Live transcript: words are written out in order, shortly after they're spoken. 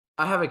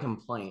I have a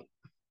complaint.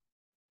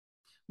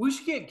 We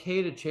should get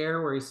Kate a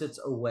chair where he sits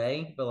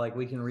away, but like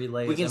we can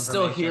relay. We can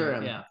still hear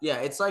him. Yeah, yeah.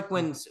 It's like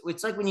when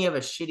you have a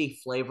shitty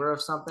flavor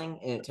of something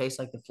and it tastes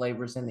like the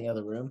flavors in the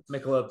other room.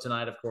 Michelob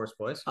tonight, of course,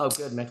 boys. Oh,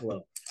 good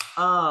Michelob.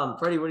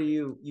 Freddie, what are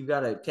you? You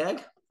got a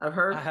keg? I've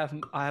heard. I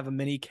have a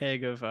mini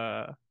keg of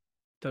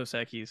Dos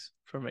Equis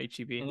from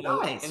HEB.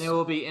 Nice. And it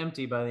will be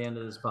empty by the end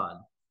of this pod.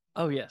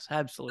 Oh yes,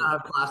 absolutely. I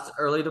have class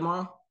early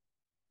tomorrow.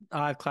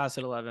 I have class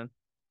at 11.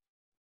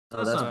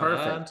 Oh, that's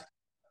perfect. Bad.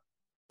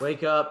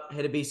 Wake up,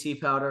 hit a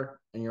BC powder,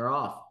 and you're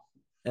off.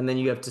 And then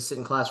you have to sit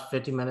in class for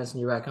 50 minutes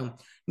and you're back home.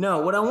 No,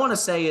 what I want to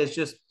say is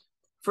just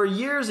for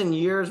years and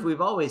years,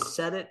 we've always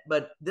said it,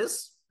 but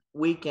this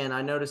weekend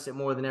I noticed it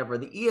more than ever.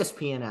 The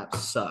ESPN app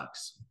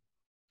sucks.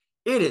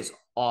 It is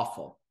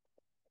awful.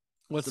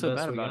 What's so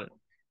bad about it?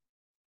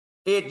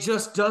 It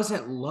just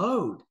doesn't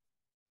load.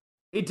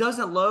 It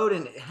doesn't load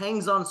and it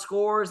hangs on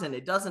scores and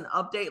it doesn't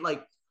update.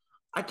 Like,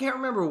 I can't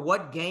remember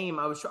what game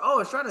I was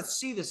trying to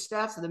see the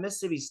stats of the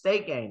Mississippi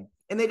State game,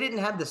 and they didn't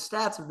have the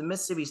stats of the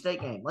Mississippi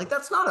State game. Like,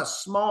 that's not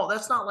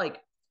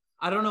like.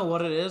 I don't know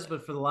what it is,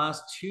 but for the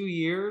last 2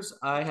 years,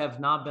 I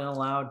have not been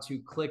allowed to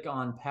click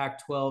on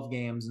Pac-12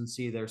 games and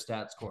see their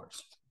stat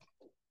scores.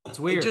 It's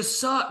weird. It just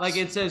sucks. Like,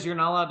 it says you're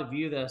not allowed to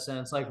view this, and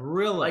it's like,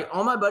 really? Like,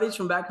 all my buddies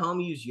from back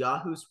home use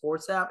Yahoo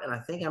Sports app, and I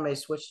think I may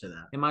switch to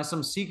that. Am I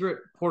some secret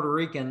Puerto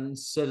Rican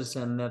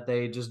citizen that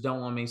they just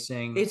don't want me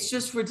seeing? It's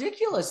just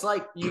ridiculous.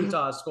 Like,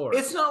 Utah scores.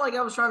 It's not like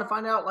I was trying to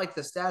find out, like,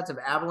 the stats of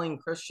Abilene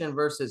Christian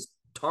versus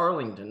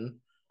Tarleton.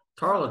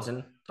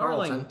 Tarlington.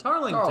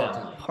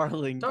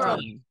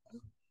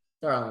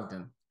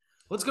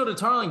 Let's go to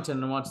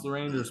Tarleton and watch the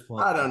Rangers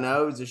play. I don't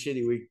know. It was a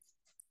shitty week.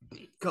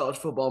 College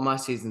football, my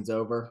season's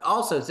over.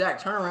 Also, Zach,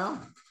 turn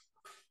around.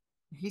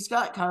 He's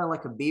got kind of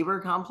like a beaver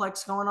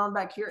complex going on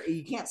back here.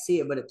 You can't see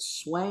it, but it's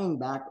swaying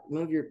back.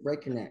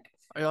 Break your neck.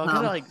 Are y'all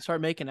gonna like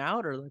start making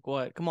out or like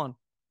what? Come on.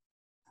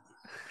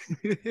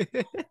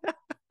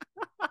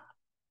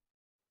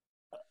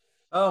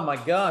 Oh my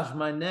gosh,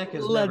 my neck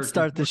is. Let's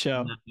start the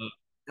show.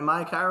 Am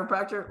I a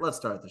chiropractor? Let's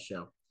start the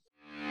show.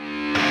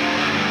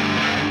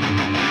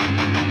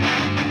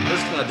 This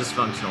is not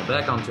dysfunctional.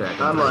 Back on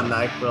track. I'm on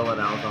NyQuil and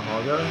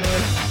alcohol. Go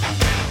ahead.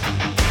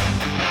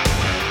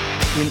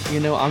 You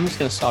know, I'm just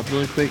going to stop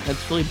really quick.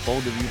 That's really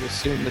bold of you to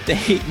assume that the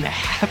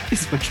 8.5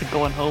 is what you're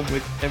going home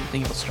with.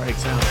 Everything else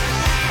strikes out.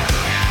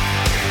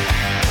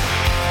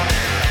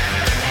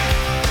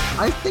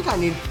 I think I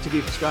need to be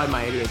prescribed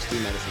my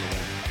ADHD medicine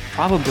again.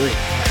 Probably.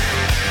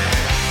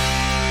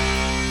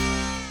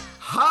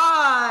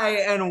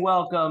 Hi, and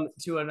welcome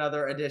to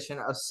another edition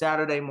of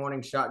Saturday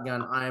Morning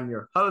Shotgun. I am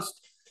your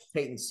host,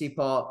 Peyton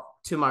Sepo.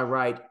 To my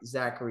right,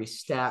 Zachary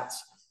Stats,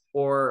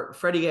 or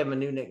Freddie gave him a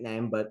new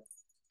nickname, but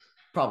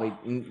probably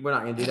we're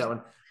not going to do that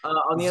one.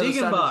 On the other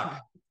side,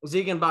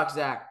 Ziegenbach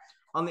Zach.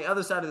 On the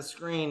other side of the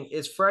screen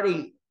is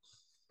Freddie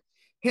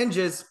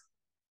Hinges.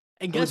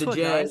 And guess what,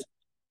 guys?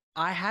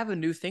 I have a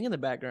new thing in the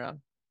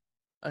background.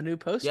 A new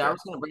poster. Yeah, I was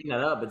going to bring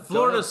that up. But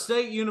Florida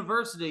State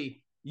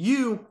University,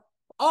 you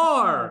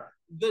are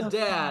the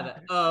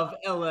dad of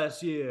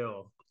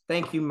LSU.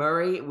 Thank you,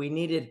 Murray. We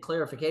needed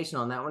clarification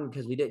on that one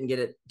because we didn't get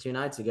it 2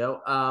 nights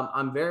ago.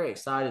 I'm very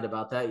excited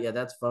about that. Yeah,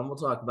 that's fun. We'll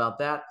talk about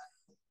that.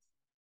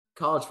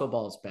 College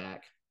football is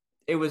back.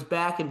 It was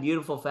back in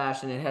beautiful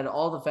fashion. It had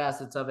all the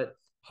facets of it.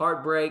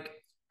 Heartbreak,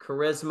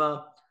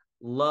 charisma,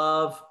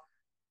 love,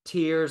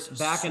 tears,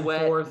 back and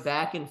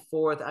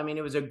forth. I mean,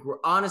 it was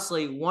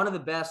honestly one of the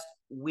best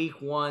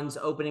week ones,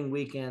 opening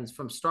weekends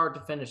from start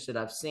to finish that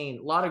I've seen.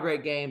 A lot of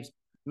great games.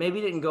 Maybe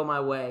didn't go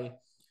my way.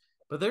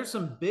 But there's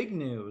some big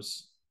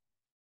news.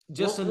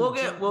 We'll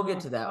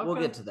get to that. Okay. We'll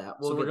get to that.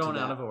 We're going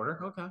out of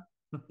order. Okay.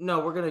 No,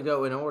 we're gonna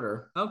go in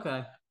order.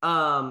 Okay.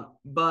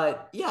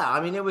 But yeah,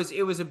 I mean, it was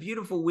a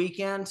beautiful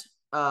weekend.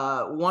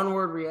 One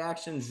word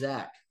reaction,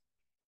 Zach.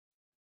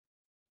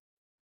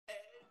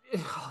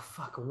 Oh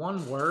fuck,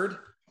 one word.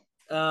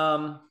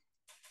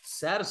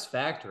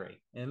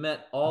 Satisfactory. It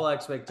met all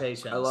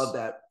expectations. I love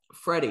that,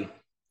 Freddie.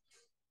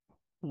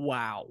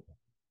 Wow.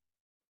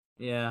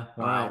 Yeah.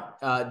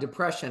 Wow.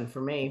 Depression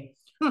for me.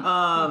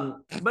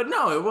 But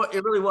no,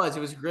 it really was.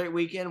 It was a great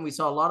weekend. We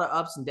saw a lot of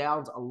ups and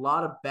downs, a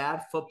lot of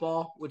bad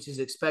football, which is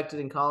expected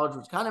in college,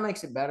 which kind of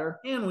makes it better.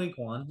 In week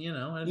one,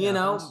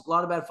 a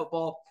lot of bad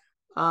football.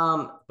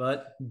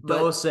 But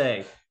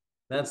doce,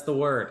 that's the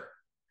word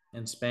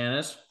in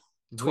Spanish.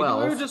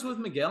 12. We were just with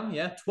Miguel.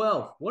 Yeah,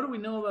 12. What do we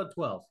know about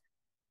 12?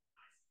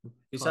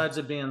 Besides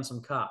it being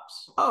some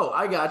cops. Oh,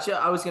 I gotcha.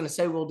 I was going to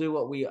say we'll do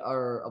what we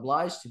are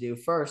obliged to do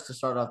first to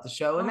start off the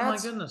show. And my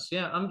goodness.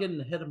 Yeah, I'm getting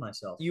ahead of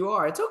myself. You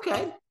are. It's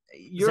okay.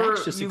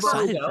 Zach's just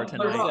excited for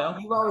tonight.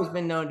 You've always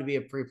been known to be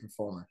a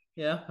pre-performer.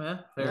 Yeah,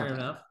 fair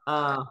enough.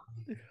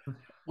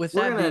 With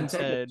that being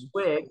said,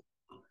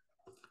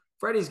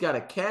 Freddie's got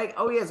a keg.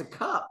 Oh, he has a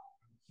cup.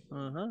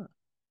 Uh-huh.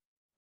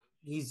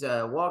 He's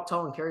walk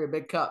tall and carry a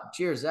big cup.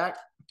 Cheers, Zach.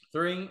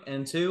 3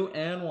 and 2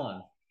 and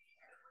 1.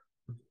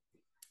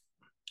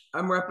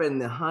 I'm repping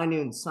the High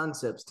Noon Sun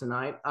Sips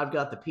tonight. I've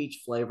got the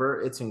peach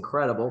flavor. It's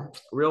incredible.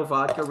 Real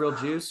vodka, real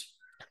juice.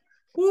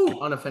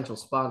 unofficial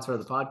sponsor of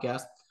the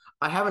podcast.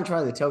 I haven't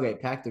tried the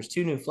tailgate pack. There's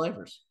 2 new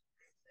flavors.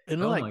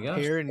 Isn't it like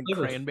pear and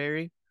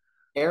cranberry?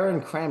 Pear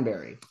and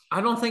cranberry.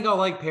 I don't think I'll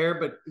like pear,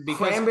 but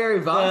because cranberry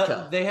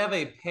vodka. They have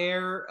a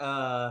pear.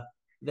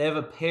 They have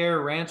a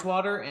pear ranch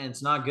water, and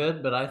it's not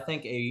good. But I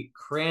think a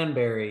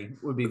cranberry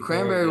would be.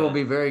 Cranberry will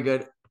be very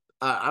good.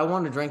 I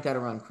want to drink that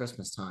around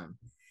Christmas time.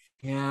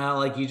 Yeah,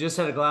 like you just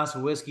had a glass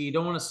of whiskey. You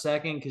don't want a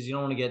second because you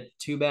don't want to get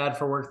too bad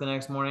for work the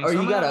next morning. Or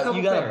so you got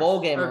a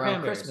bowl game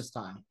around Christmas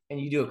time,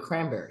 and you do a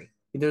cranberry.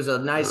 There's a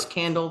nice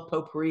candle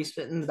potpourri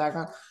sitting in the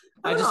background.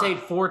 I just ate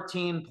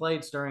 14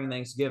 plates during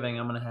Thanksgiving.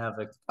 I'm gonna have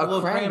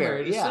a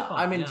cranberry. To sip on.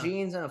 I'm in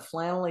jeans and a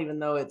flannel, even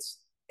though it's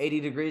 80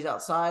 degrees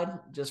outside,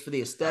 just for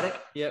the aesthetic.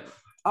 Yep.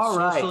 All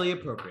right. Socially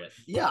appropriate.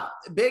 Yeah.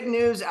 Big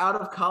news out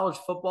of college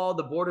football.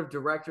 The board of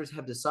directors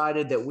have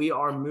decided that we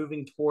are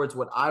moving towards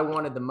what I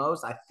wanted the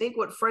most. I think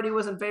what Freddie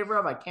was in favor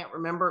of. I can't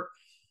remember.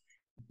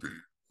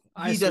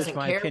 I switch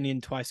my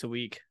opinion twice a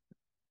week.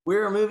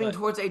 We're moving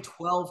towards a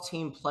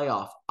 12-team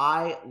playoff.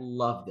 I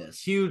love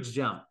this. Huge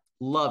jump.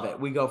 Love it.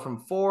 We go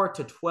from 4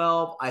 to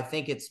 12. I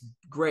think it's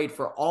great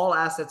for all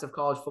assets of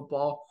college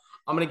football.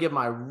 I'm going to give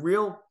my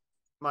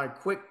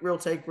quick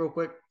take real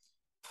quick.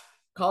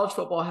 College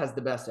football has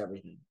the best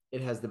everything.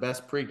 It has the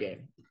best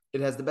pregame.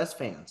 It has the best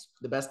fans,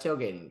 the best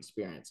tailgating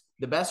experience,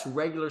 the best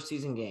regular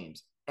season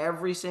games.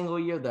 Every single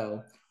year,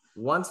 though,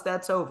 once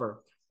that's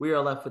over, we are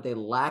left with a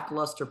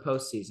lackluster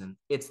postseason.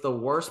 It's the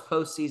worst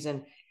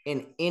postseason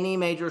in any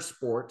major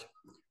sport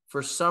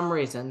for some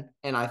reason,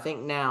 and I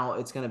think now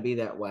it's going to be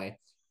that way.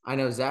 I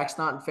know Zach's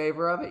not in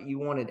favor of it. You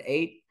wanted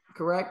 8,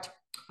 correct?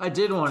 I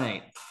did want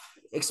 8.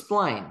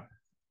 Explain.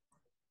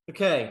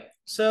 Okay.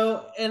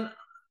 So, and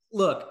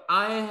look,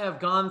 I have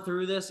gone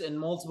through this in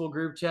multiple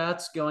group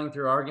chats, going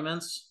through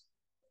arguments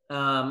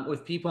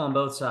with people on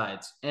both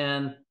sides.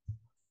 And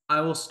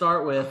I will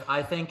start with,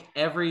 I think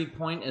every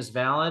point is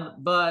valid,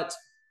 but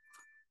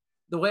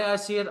the way I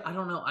see it, I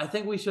don't know. I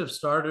think we should have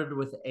started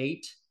with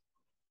 8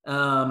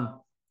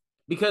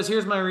 because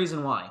here's my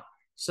reason why.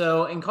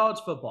 So in college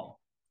football,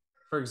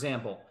 for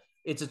example,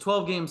 it's a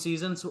 12-game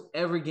season, so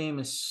every game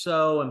is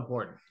so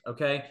important,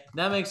 okay?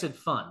 That makes it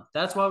fun.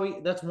 That's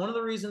one of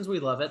the reasons we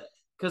love it,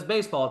 because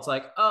baseball, it's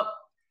like, oh,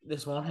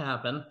 this won't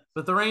happen.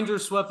 But the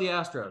Rangers swept the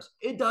Astros.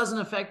 It doesn't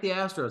affect the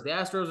Astros. The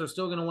Astros are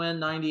still going to win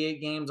 98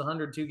 games,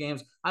 102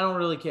 games. I don't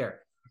really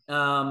care.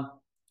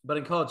 But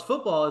in college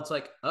football, it's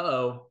like,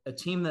 a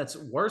team that's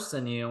worse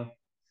than you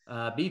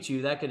beat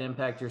you. That could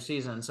impact your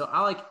season. So I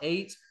like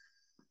 8.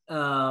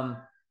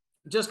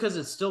 Just because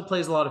it still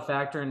plays a lot of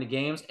factor into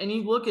games. And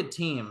you look at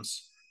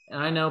teams,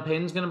 and I know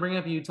Peyton's going to bring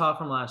up Utah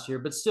from last year,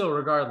 but still,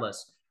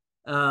 regardless,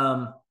 you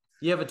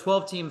have a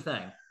 12-team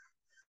thing.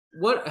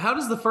 How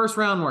does the first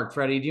round work,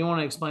 Freddie? Do you want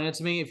to explain it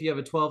to me? If you have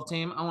a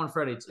 12-team, I want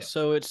Freddie to.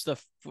 So it's the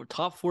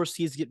top 4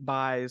 seeds get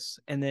buys,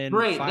 and then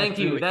great, thank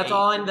you. That's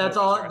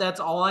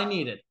all I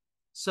needed.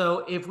 So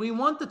if we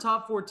want the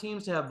top 4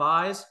 teams to have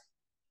buys,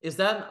 is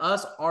that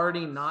us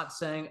already not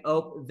saying,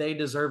 oh, they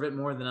deserve it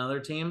more than other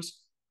teams?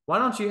 Why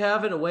don't you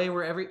have it a way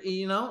where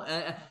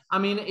I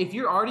mean, if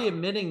you're already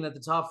admitting that the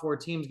top 4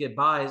 teams get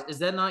buys, is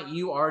that not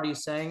you already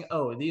saying,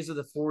 oh, these are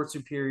the 4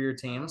 superior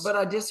teams? But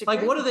I disagree.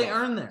 Like, what do they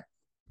earn there?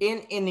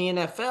 In the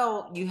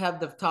NFL, you have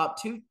the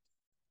top 2.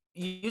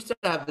 You used to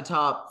have the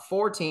top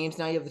 4 teams.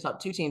 Now you have the top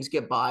 2 teams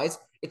get buys.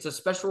 It's a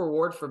special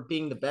reward for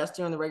being the best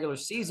during the regular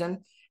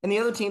season, and the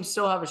other teams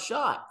still have a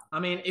shot. I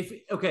mean,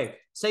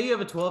 say you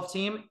have a 12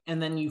 team,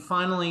 and then you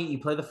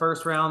play the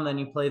first round, then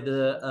you play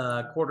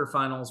the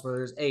quarterfinals where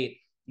there's 8.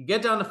 You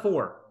get down to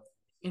 4.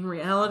 In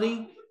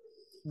reality,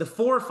 the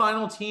 4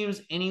 final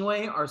teams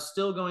anyway are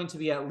still going to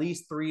be at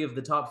least 3 of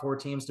the top 4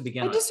 teams to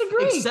begin with. I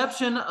disagree.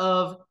 Exception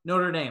of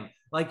Notre Dame.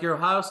 Like your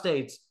Ohio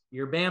States,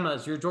 your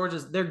Bamas, your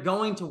Georgias, they're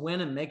going to win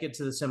and make it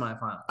to the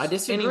semifinals. I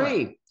disagree.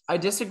 Anyway, I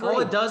disagree. All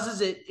it does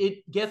is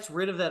it gets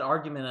rid of that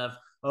argument of,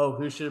 oh,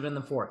 who should have been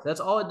the 4th. That's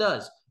all it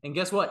does. And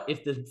guess what?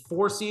 If the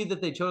 4 seed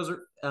that they chose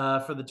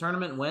for the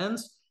tournament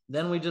wins,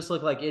 then we just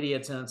look like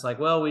idiots. And it's like,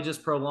 well, we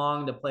just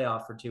prolonged the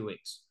playoff for 2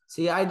 weeks.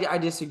 See, I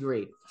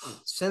disagree.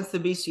 Since the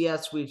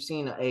BCS, we've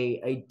seen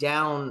a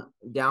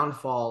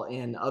downfall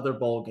in other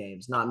bowl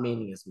games not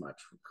meaning as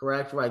much,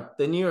 correct? Like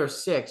the New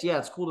Year's 6, yeah,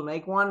 it's cool to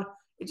make one.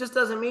 It just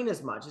doesn't mean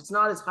as much. It's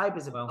not as hype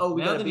as we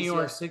got the New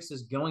York 6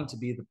 is going to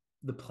be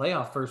the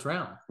playoff first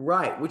round.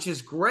 Right, which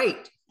is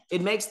great.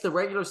 It makes the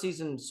regular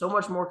season so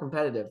much more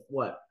competitive.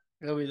 What?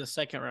 It'll be the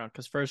second round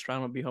because first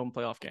round will be home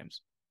playoff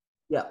games.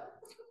 Yeah.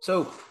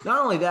 So not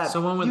only that. So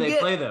when would they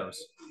play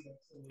those?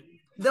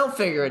 They'll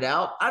figure it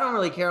out. I don't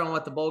really care on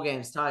what the bowl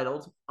game's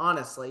titled,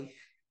 honestly.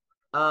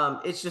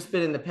 It's just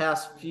been in the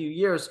past few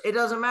years. It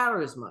doesn't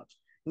matter as much.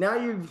 Now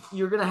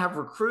you're going to have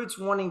recruits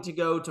wanting to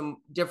go to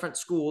different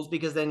schools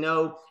because they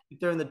know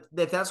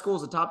if that school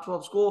is a top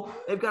 12 school,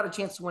 they've got a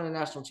chance to win a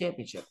national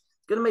championship.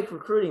 It's going to make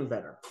recruiting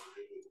better.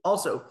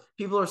 Also,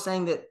 people are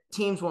saying that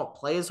teams won't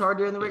play as hard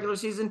during the regular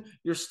season.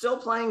 You're still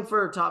playing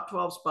for a top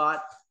 12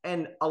 spot,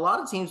 and a lot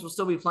of teams will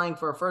still be playing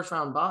for a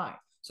first-round bye.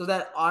 So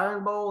that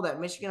Iron Bowl, that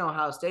Michigan,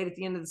 Ohio State at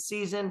the end of the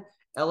season,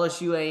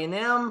 LSU,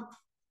 A&M,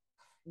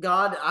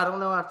 God, I don't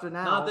know after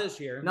now. Not this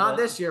year. Not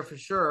this year for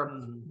sure,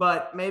 Mhm.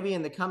 but maybe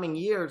in the coming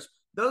years.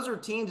 Those are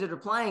teams that are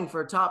playing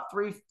for a top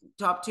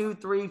 2,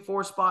 3,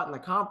 4 spot in the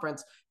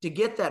conference to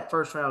get that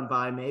first round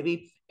bye,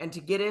 maybe, and to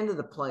get into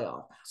the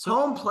playoff. So,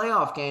 home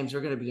playoff games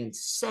are going to be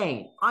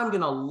insane. I'm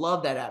going to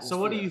love that atmosphere.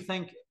 So what do you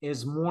think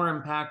is more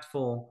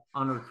impactful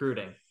on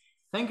recruiting?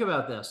 Think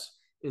about this.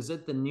 Is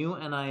it the new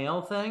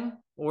NIL thing,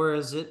 or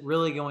is it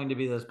really going to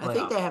be this playoff? I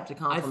think they have to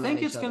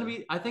complement each other.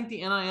 I think the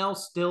NIL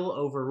still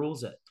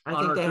overrules it.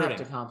 I think they have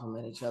to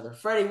complement each other.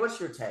 Freddie, what's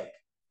your take?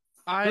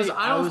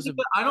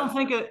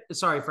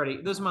 Sorry,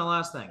 Freddie. This is my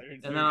last thing,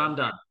 and then I'm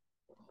done.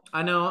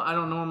 I know I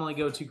don't normally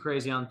go too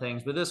crazy on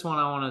things, but this one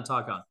I want to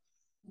talk on.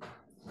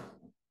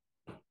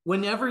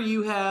 Whenever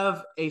you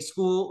have a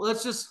school,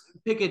 let's just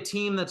pick a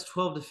team that's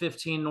 12 to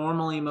 15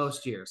 normally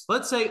most years.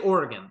 Let's say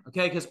Oregon,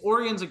 okay? Because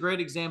Oregon's a great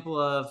example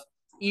of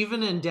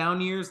even in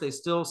down years, they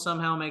still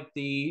somehow make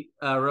the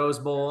Rose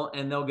Bowl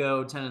and they'll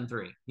go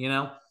 10-3,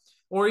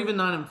 or even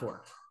 9-4.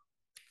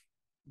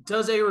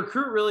 Does a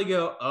recruit really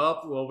go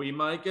up? Well, we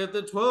might get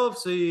the 12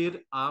 seed.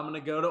 I'm going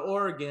to go to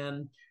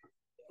Oregon.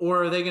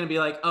 Or are they going to be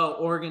like, oh,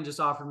 Oregon just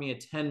offered me a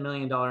 $10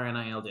 million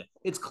NIL deal?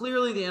 It's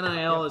clearly the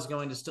NIL is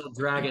going to still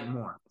drag it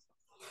more.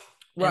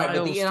 Right,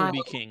 but the NIL will still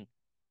be king.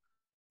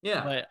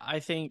 Yeah. But I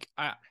think,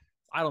 I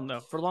don't know.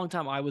 For a long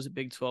time, I was a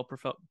Big 12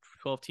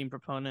 team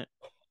proponent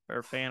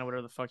or fan or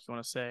whatever the fuck you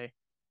want to say.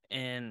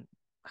 And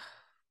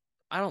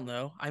I don't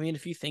know. I mean,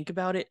 if you think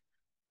about it,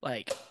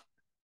 like,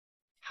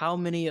 how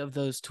many of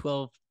those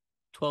 12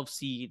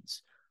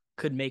 seeds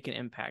could make an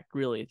impact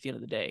really at the end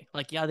of the day?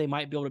 Like, yeah, they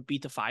might be able to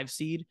beat the 5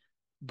 seed,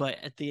 but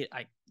at the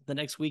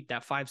next week,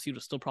 that 5 seed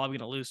was still probably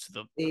going to lose to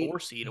the 4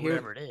 seed or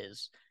whatever it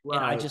is.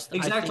 Right.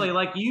 And I think,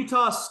 like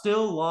Utah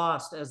still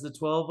lost as the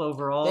 12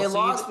 overall they seed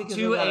lost because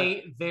to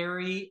a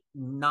very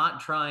not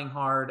trying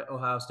hard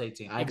Ohio State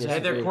team. Exactly.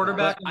 Their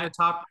quarterback and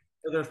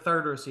their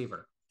third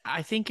receiver.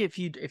 I think if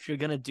you're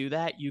gonna do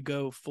that, you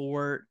go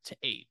 4 to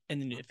 8,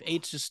 and then if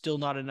 8's just still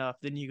not enough,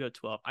 then you go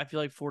 12. I feel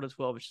like 4 to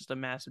 12 is just a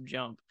massive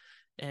jump,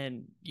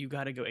 and you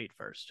got to go 8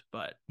 first.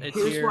 But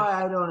here's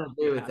why I don't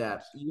agree with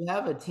that. You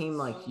have a team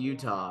like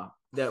Utah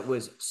that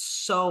was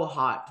so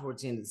hot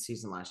towards the end of the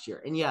season last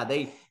year, and yeah,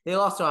 they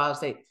lost to Ohio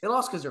State. They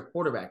lost because their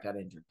quarterback got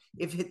injured.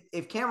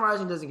 If Cam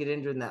Rising doesn't get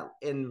injured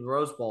in the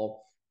Rose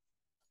Bowl,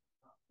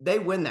 they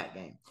win that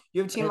game.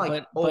 You have a team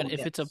but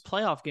if it's a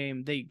playoff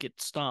game, they get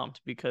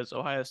stomped because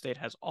Ohio State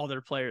has all their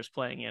players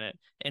playing in it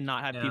and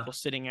not have people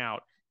sitting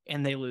out,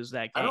 and they lose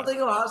that game. I don't think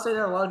Ohio State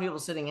had a lot of people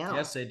sitting out.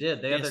 Yes, they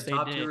did. They had their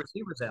top 2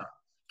 receivers out.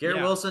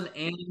 Garrett Wilson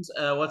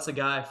and what's the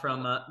guy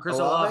from Chris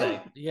Olave?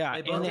 Yeah,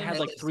 and they had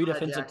like 3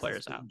 defensive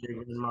players out.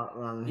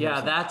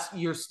 Yeah,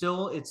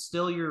 it's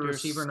still your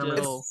receiver number.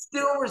 It's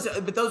still,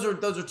 but those are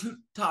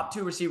top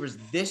 2 receivers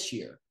this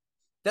year.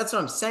 That's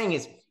what I'm saying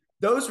is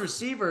those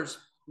receivers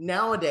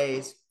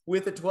nowadays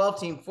with the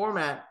 12-team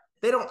format,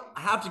 they don't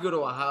have to go to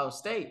Ohio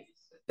State.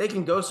 They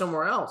can go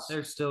somewhere else.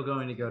 They're still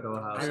going to go to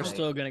Ohio State. They're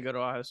still going to go to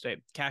Ohio State.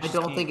 I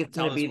don't think it's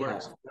going to be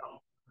that.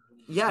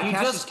 Yeah,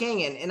 Cash is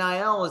king, and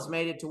NIL has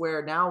made it to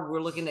where now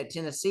we're looking at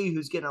Tennessee,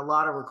 who's getting a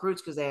lot of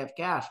recruits because they have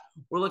cash.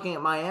 We're looking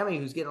at Miami,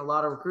 who's getting a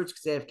lot of recruits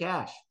because they have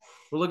cash.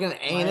 We're looking at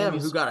A&M,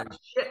 who got a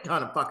shit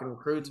ton of fucking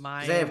recruits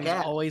because they have cash.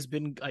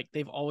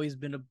 They've always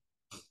been a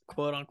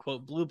quote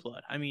unquote blue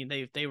blood. I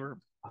mean, they were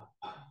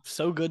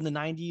so good in the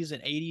 90s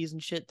and 80s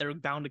and shit. They're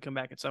bound to come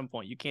back at some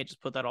point. You can't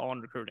just put that all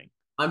on recruiting.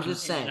 I'm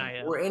just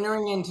saying, we're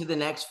entering into the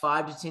next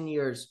 5 to 10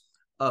 years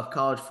of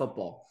college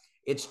football.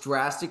 It's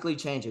drastically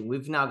changing.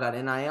 We've now got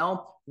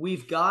NIL.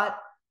 We've got,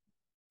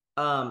 we've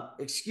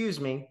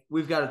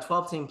got a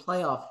 12-team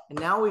playoff. And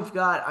now we've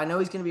got, I know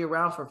he's going to be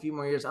around for a few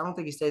more years. I don't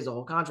think he stays the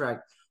whole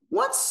contract.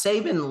 Once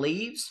Saban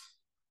leaves,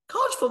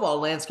 college football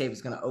landscape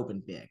is going to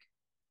open big.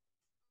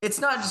 It's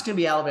not just going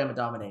to be Alabama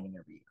dominating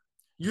every year.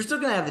 You're still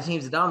going to have the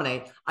teams that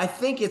dominate. I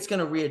think it's going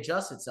to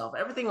readjust itself.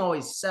 Everything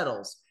always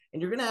settles.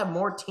 And you're going to have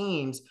more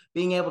teams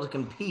being able to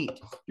compete.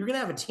 You're going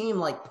to have a team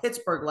like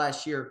Pittsburgh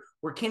last year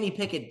where Kenny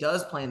Pickett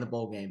does play in the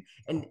bowl game.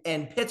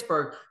 And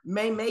Pittsburgh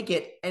may make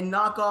it and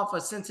knock off a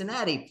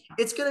Cincinnati.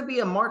 It's going to be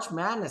a March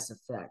Madness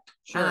effect.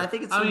 Sure. And I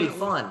think it's going to be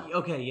fun.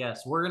 Okay,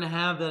 yes. We're going to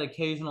have that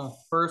occasional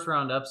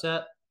first-round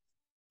upset.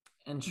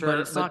 And sure, but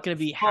it's not going to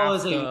be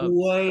half a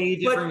way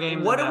different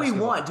game. What do we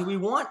want? Do we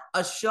want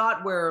a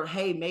shot where,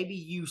 hey, maybe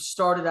you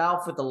started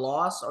out with the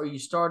loss or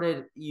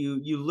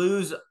you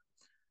lose –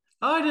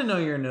 Oh, I didn't know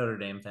you're a Notre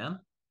Dame fan.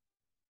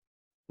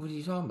 What are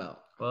you talking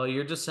about? Well,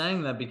 you're just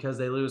saying that because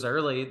they lose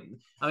early.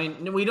 I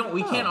mean,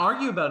 we can't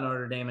argue about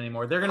Notre Dame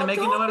anymore. They're going to make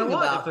it no matter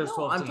what if there's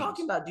 12 teams. I'm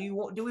talking about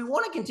do we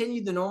want to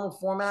continue the normal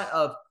format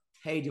of,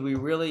 hey, do we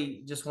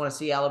really just want to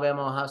see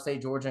Alabama, Ohio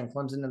State, Georgia, and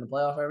Clemson in the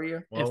playoff every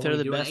year? Well, if they're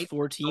the best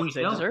 4 teams,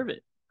 they deserve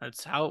it.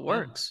 That's how it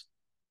works.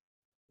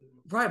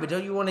 Right, but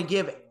don't you want to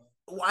give –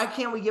 why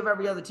can't we give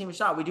every other team a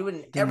shot? We do it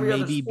in every other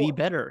sport. Maybe be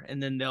better,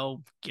 and then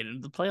they'll get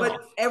into the playoff. But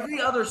every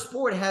other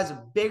sport has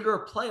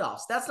bigger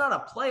playoffs. That's not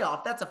a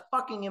playoff. That's a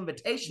fucking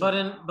invitation.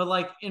 But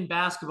like in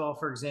basketball,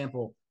 for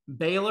example,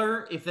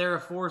 Baylor, if they're a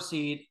 4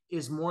 seed,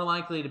 is more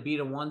likely to beat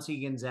a 1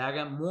 seed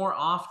Gonzaga more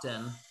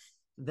often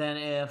than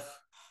if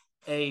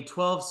a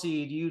 12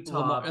 seed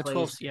Utah a plays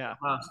 12, yeah.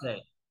 Ohio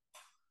State.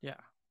 Yeah.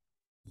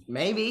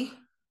 Maybe.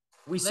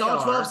 We They saw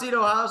are. 12 seed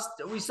Ohio.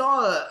 We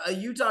saw a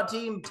Utah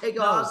team take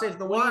Ohio State to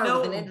the wire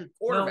with an injured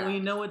quarterback. No, we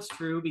know it's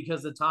true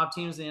because the top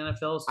teams in the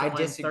NFL still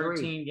win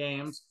 13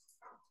 games.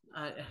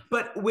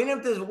 But when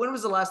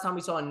was the last time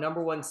we saw a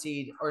number one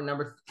seed or a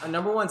number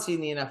one seed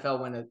in the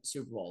NFL win a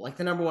Super Bowl, like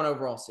the number one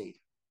overall seed?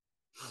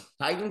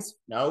 Titans?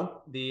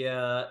 No.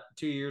 The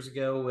 2 years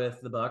ago with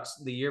the Bucks.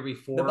 The year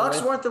before, the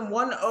Bucks weren't the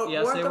one.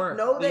 Yes, they were.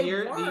 No, they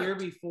weren't. The year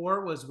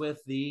before was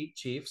with the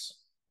Chiefs.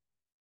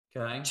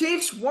 Okay.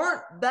 Chiefs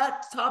weren't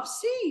that top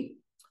seed.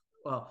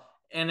 Well,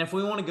 and if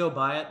we want to go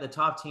by it, the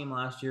top team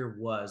last year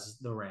was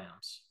the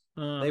Rams.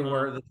 They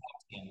were the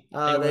top team.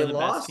 They were the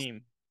lost. Best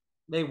team.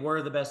 They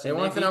were the best team.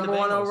 They weren't the number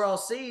one overall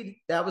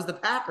seed. That was the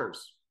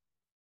Packers.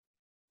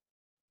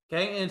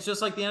 Okay, and it's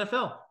just like the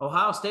NFL.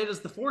 Ohio State is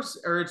the 4,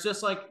 or it's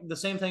just like the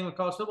same thing with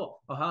college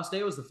football. Ohio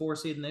State was the 4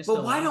 seed, and they still.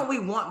 But why don't we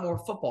want more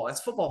football?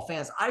 As football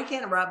fans, I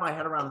can't wrap my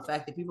head around the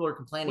fact that people are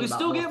complaining. We about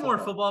still get more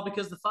football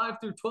because the 5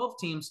 through 12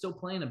 teams still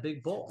play in a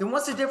big bowl. Then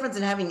what's the difference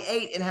in having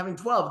 8 and having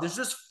 12? There's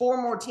just 4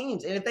 more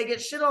teams, and if they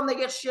get shit on, they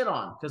get shit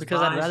on.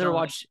 Because I'd rather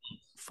watch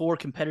 4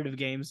 competitive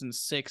games than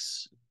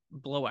 6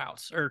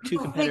 blowouts or 2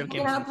 competitive games.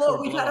 We've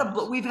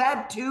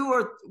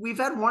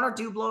had 1 or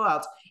 2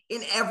 blowouts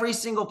in every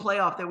single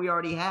playoff that we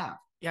already have.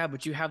 Yeah,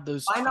 but you have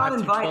those. Why not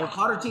invite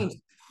hotter teams?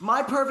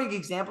 My perfect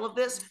example of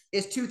this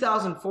is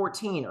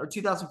 2014 or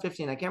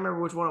 2015. I can't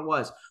remember which one it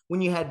was.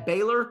 When you had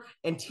Baylor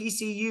and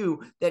TCU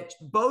that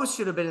both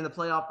should have been in the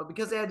playoff, but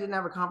because they didn't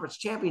have a conference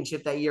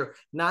championship that year,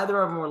 neither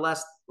of them were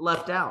left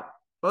out.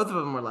 Both of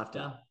them were left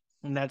out.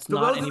 And that's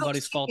not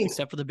anybody's fault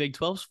except for the Big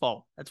 12's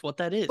fault. That's what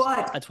that is.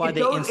 But that's why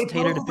they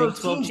instituted a Big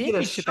 12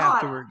 championship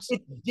afterwards.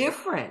 It's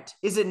different,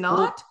 is it not?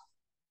 Well,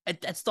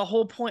 that's the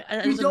whole point.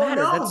 It doesn't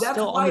matter. That's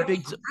still on the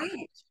Big 12.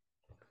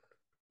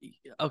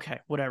 Okay,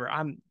 whatever.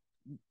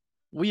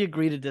 We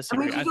agree to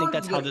disagree. I think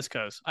that's how this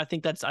goes. I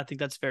think that's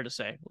fair to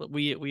say.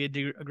 We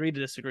agree to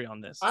disagree on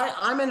this.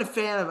 I'm in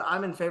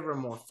favor of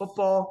more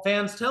football.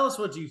 Fans, tell us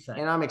what you think.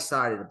 And I'm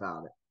excited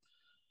about it.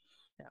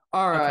 Yeah.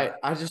 All right.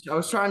 Okay. I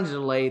was trying to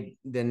delay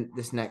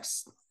this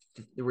next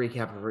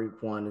recap of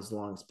week 1 as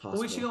long as possible.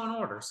 Well, we should go in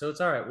order, so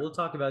it's all right. We'll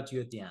talk about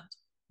you at the end.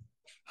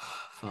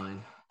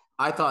 Fine.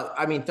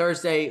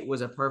 Thursday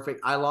was a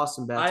perfect. I lost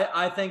some bets.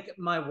 I think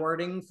my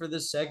wording for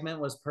this segment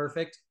was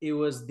perfect. It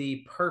was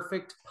the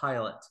perfect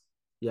pilot.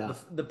 Yeah.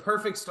 The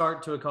perfect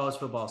start to a college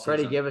football season.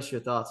 Freddie, give us your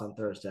thoughts on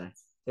Thursday.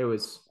 It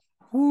was.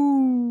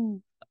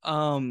 Woo.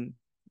 Man,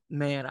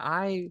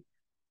 I'm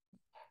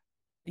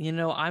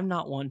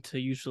not one to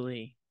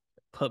usually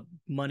put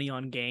money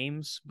on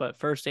games, but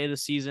first day of the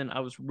season,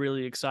 I was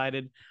really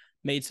excited.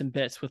 Made some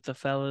bets with the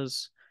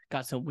fellas.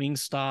 Got some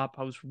Wingstop.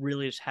 I was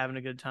really just having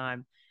a good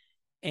time.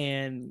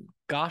 And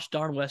gosh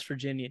darn, West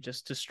Virginia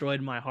just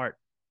destroyed my heart.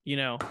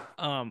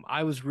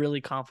 I was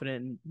really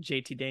confident in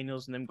JT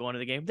Daniels and them going to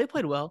the game. They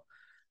played well.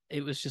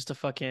 It was just a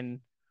fucking,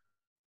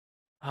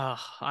 I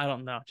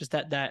don't know. Just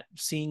that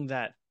seeing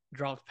that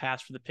dropped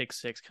pass for the pick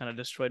 6 kind of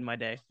destroyed my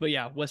day. But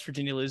yeah, West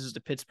Virginia loses to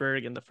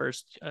Pittsburgh in the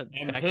first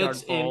backyard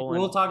bowl.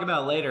 We'll talk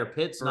about later.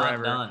 Pitt's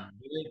forever. Not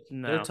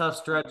done. Their tough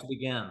stretch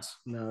begins.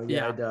 No,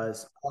 yeah, it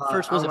does.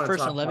 First in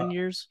 11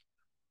 years?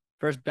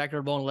 First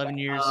backyard bowl in 11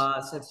 years?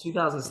 Since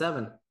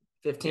 2007.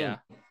 15. Yeah,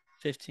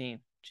 15.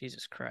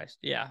 Jesus Christ.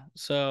 Yeah.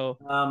 So,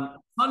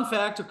 fun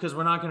fact, because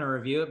we're not going to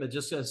review it, but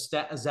just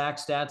Zac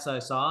stats I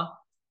saw.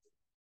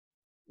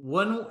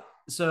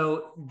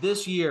 So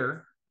this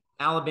year,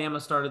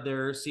 Alabama started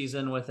their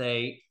season with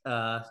they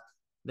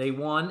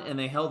won and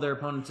they held their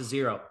opponent to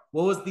 0.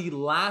 What was the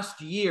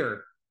last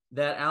year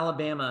that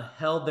Alabama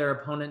held their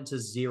opponent to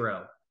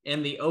 0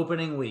 in the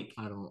opening week?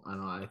 I don't.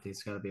 I think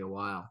it's got to be a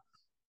while.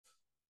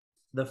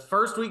 The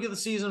first week of the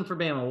season for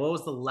Bama, what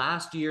was the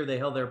last year they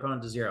held their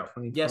opponent to 0?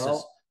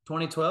 Guesses.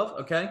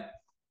 2012. Okay.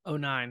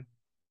 09.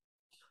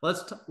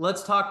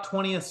 Let's talk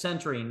 20th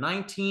century.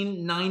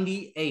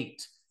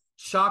 1998.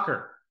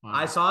 Shocker. Wow.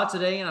 I saw it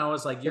today and I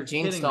was like, you're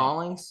Gene kidding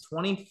Stallings? me.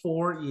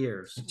 24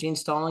 years. Gene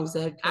Stallings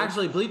the head coach?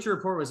 Actually, Bleacher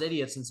Report was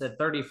idiots and said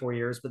 34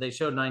 years, but they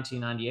showed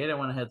 1998. I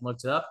went ahead and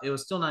looked it up. It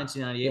was still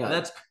 1998.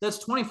 Yeah. That's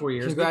 24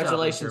 years.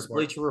 Congratulations,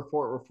 Bleacher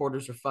Report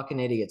reporters are fucking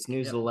idiots.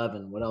 News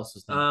 11. What else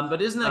is there? But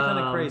isn't that kind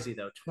of crazy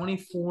though?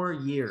 24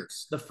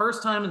 years. The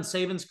first time in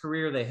Saban's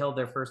career they held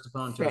their first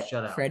opponent to a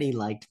shutout. Freddie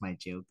liked my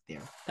joke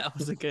there. That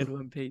was a good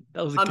one, Pete.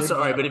 That was. I'm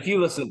sorry, but if you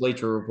listen to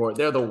Bleacher Report,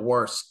 they're the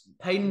worst.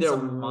 Peyton's they're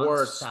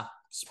worst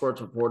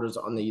sports reporters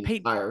on the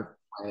entire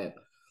planet.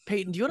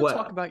 Peyton, do you want to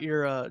talk about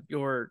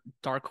your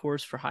dark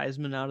horse for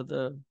Heisman out of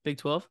the Big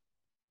 12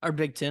 or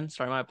Big 10?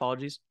 Sorry, my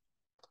apologies.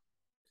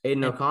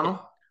 Aiden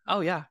O'Connell.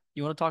 Oh yeah,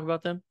 you want to talk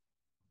about them?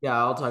 Yeah,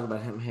 I'll talk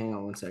about him. Hang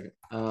on one second.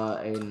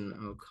 Aiden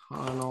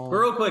O'Connell.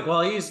 Real quick,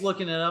 while he's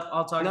looking it up,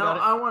 I'll talk about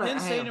it. I want to. Penn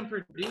State and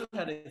Purdue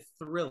had a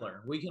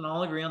thriller. We can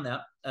all agree on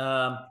that.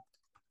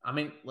 I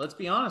mean, let's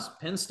be honest.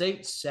 Penn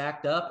State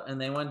sacked up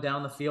and they went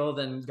down the field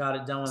and got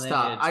it done when they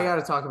needed to. I got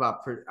to talk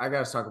about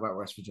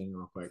West Virginia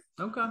real quick.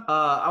 Okay.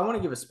 I want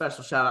to give a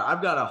special shout out.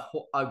 I've got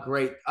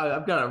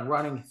I've got a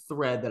running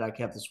thread that I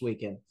kept this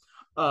weekend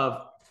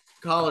of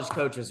college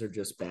coaches are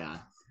just bad.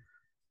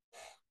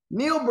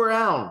 Neil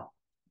Brown,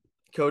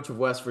 coach of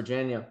West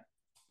Virginia,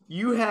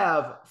 you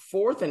have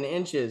 4th and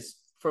inches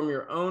from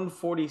your own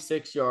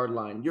 46-yard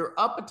line. You're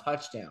up a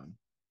touchdown.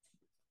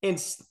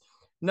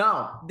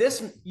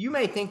 You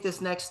may think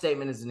this next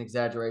statement is an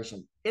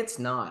exaggeration. It's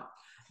not.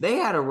 They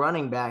had a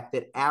running back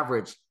that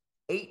averaged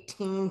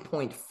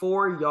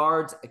 18.4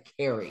 yards a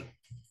carry.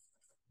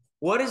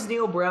 What does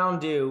Neil Brown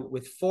do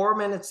with 4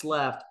 minutes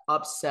left,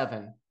 up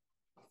 7?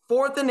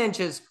 4th and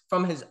inches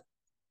from his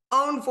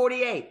own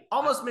 48,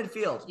 almost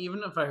midfield.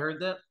 Even if I heard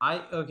that,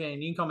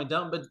 and you can call me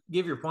dumb, but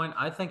give your point.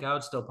 I think I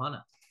would still punt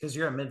it because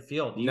you're at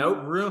midfield.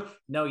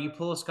 You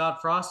pull a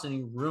Scott Frost and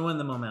you ruin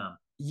the momentum.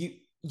 You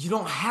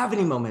don't have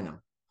any momentum.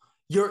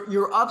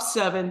 You're up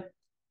 7.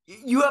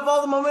 You have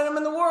all the momentum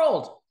in the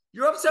world.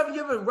 You're up 7.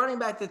 You have a running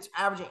back that's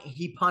averaging.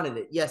 He punted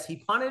it. Yes, he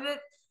punted it.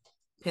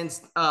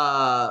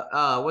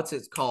 What's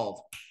it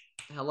called?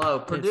 Hello,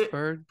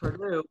 Pittsburgh.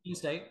 Purdue, Penn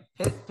State,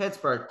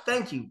 Pittsburgh.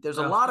 Thank you. There's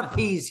a lot of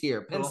P's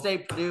here. Penn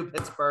State, Purdue,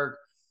 Pittsburgh,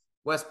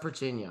 West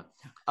Virginia.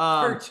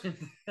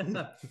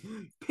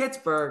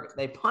 Pittsburgh.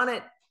 They punt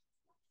it.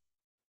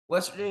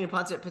 West Virginia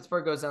punts it.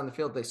 Pittsburgh goes down the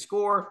field. They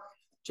score.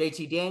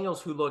 JT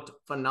Daniels, who looked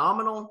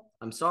phenomenal.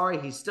 I'm sorry,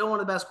 he's still one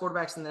of the best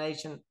quarterbacks in the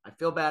nation. I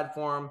feel bad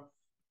for him.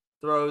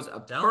 Throws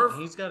a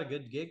He's got a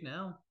good gig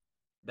now.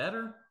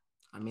 Better.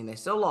 I mean, they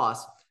still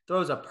lost.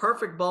 Throws a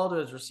perfect ball to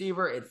his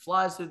receiver. It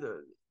flies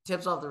through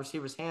tips off the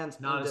receiver's hands.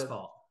 Not his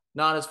fault.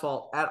 Not his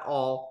fault at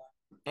all.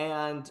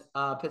 And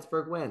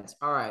Pittsburgh wins.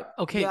 All right.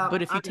 Okay, yeah,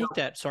 but if you take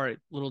that, sorry,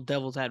 little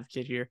devil's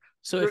advocate here.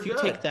 So if you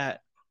take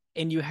that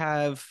and you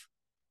have,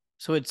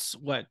 so it's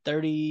what,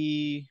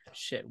 30,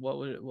 what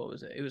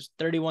was it? It was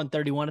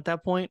 31-31 at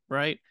that point,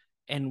 right?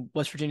 And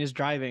West Virginia's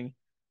driving.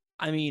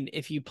 I mean,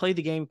 if you play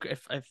the game,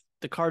 if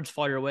the cards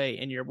fall your way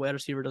and your wide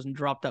receiver doesn't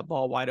drop that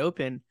ball wide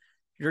open,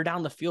 you're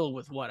down the field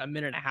with a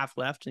minute and a half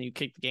left and you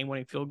kick the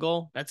game-winning field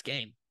goal, that's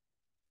game.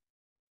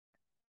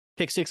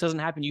 Pick 6 doesn't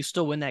happen, you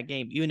still win that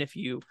game, even if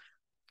you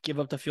give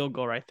up the field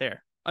goal right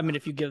there. I mean,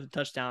 if you give the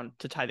touchdown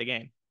to tie the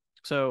game.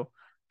 So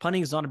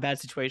punting is not a bad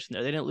situation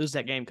there. They didn't lose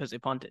that game because they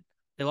punted.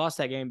 They lost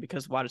that game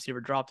because wide receiver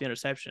dropped the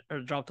interception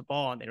or dropped the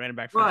ball and they ran it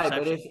back for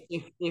interception. Right,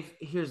 but if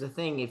here's the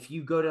thing, if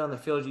you go down the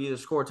field, you either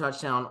score a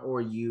touchdown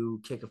or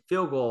you kick a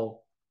field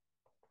goal,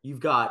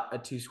 you've got a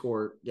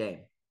 2-score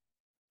game.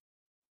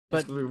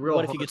 But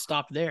what if you get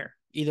stopped there?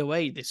 Either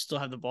way, they still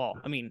have the ball.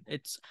 I mean,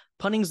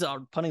 punting's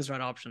the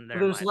right option there.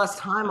 There's less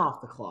time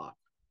off the clock.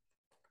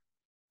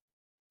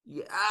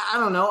 Yeah, I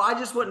don't know. I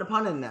just wouldn't have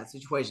punted in that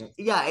situation.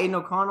 Yeah, Aiden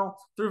O'Connell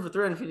threw for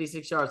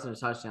 356 yards and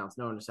touchdowns,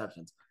 no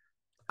interceptions.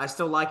 I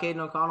still like Aiden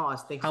O'Connell. I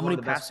think how many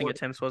passing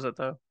attempts was it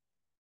though?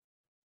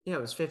 Yeah,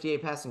 it was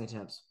 58 passing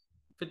attempts.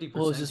 50%.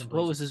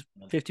 What was his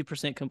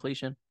 50%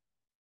 completion?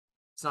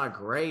 It's not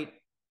great.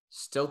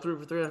 Still threw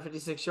for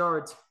 356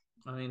 yards.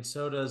 I mean,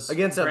 so did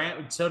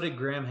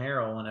Graham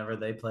Harrell whenever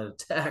they played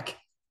attack.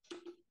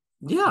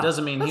 Yeah, it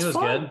doesn't mean he was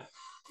good.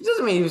 It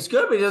doesn't mean he was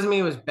good, but it doesn't mean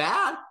he was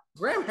bad.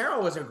 Graham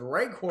Harrell was a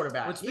great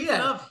quarterback. He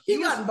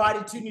got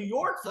invited to New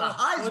York for the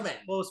Heisman.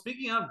 Well,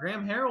 speaking of,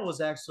 Graham Harrell was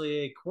actually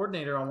a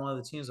coordinator on one of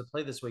the teams that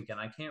played this weekend.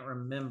 I can't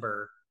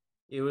remember.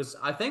 It was,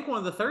 I think, one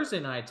of the Thursday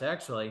nights,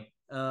 actually.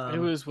 It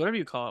was whatever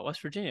you call it,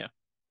 West Virginia.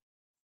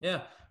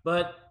 Yeah,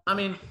 but, I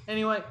mean,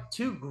 anyway,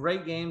 2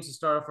 great games to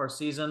start off our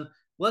season.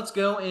 Let's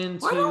go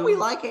into... Why don't we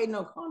like Aiden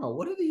O'Connell?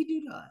 What did he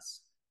do to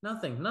us?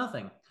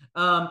 Nothing.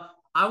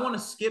 I want to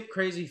skip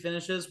crazy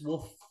finishes.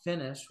 We'll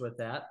finish with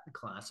that,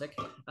 classic.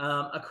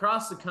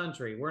 Across the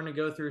country, we're going to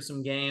go through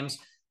some games.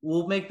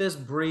 We'll make this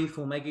brief.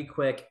 We'll make it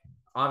quick.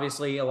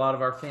 Obviously, a lot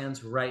of our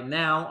fans right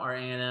now are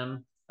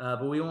A&M,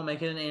 but we won't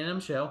make it an A&M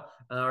show.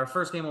 Our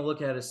first game we'll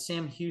look at is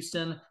Sam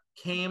Houston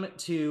came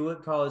to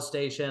College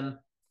Station.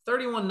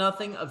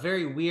 31-0, a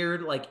very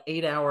weird,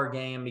 8-hour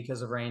game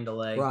because of rain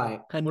delay. Right.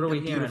 What are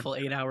we hearing? Beautiful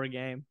 8-hour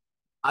game.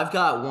 I've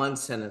got one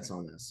sentence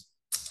on this.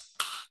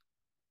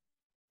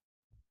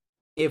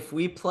 If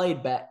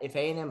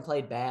A&M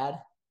played bad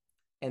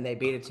and they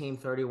beat a team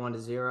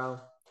 31-0,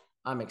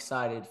 I'm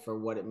excited for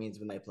what it means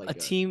when they play a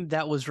good. Team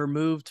that was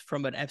removed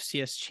from an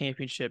FCS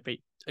championship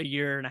a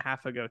year and a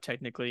half ago,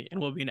 technically,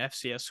 and will be an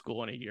FCS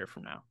school in a year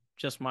from now.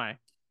 Just my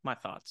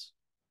thoughts.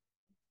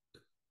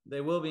 They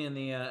will be in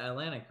the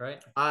Atlantic,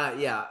 right?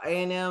 Yeah,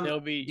 A&M. They'll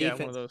be defense.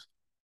 One of those.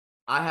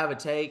 I have a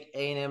take.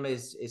 A&M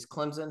is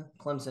Clemson.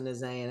 Clemson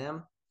is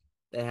A&M.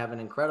 They have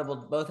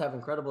both have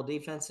incredible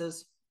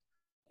defenses,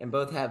 and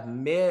both have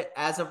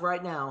as of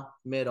right now,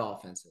 mid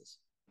offenses.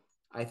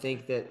 I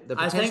think that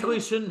I think we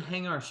shouldn't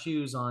hang our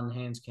shoes on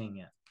Haynes King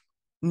yet.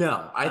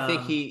 No, I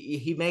think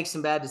he makes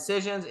some bad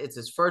decisions. It's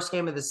his first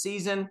game of the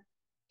season.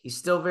 He's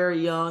still very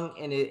young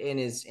in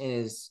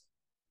his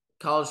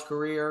college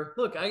career.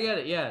 Look, I get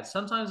it. Yeah,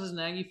 sometimes as an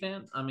Aggie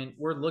fan, I mean,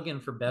 we're looking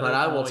for better. But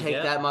I than will what we take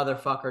get. that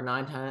motherfucker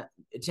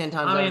 10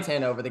 times out of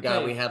 10 over the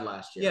guy we had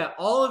last year. Yeah,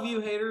 all of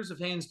you haters of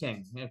Haynes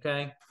King,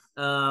 okay?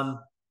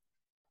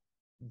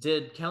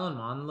 Did Kellen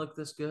Mond look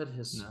this good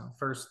his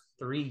first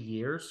 3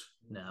 years?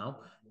 No.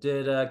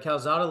 Did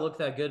Calzada look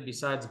that good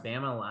besides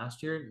Bama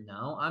last year?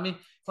 No. I mean,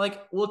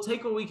 like, we'll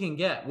take what we can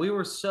get. We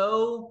are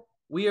so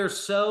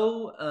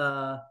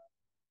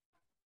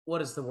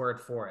what is the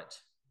word for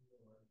it?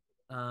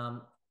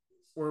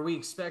 Where we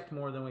expect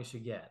more than we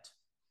should get,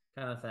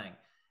 kind of thing.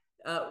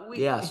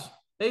 Yes.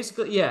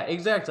 Basically, yeah,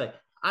 exactly.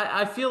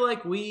 I feel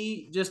like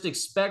we just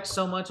expect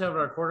so much out of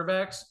our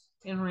quarterbacks.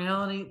 In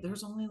reality,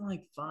 there's only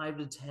like 5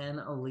 to 10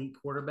 elite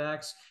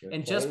quarterbacks.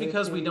 And just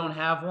because we don't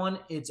have one,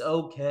 it's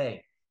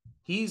okay.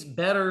 He's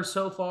better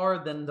so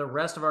far than the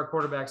rest of our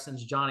quarterbacks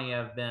since Johnny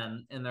have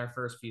been in their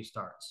first few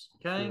starts.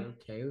 Okay? You're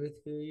okay with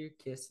who you're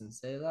kissing,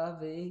 say la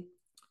vie.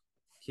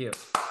 Cute.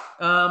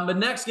 But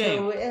next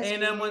game,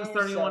 A&M wins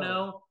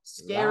 31-0.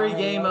 Scary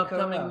game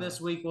upcoming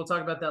this week. We'll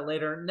talk about that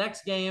later.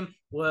 Next game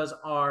was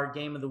our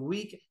game of the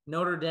week.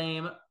 Notre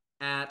Dame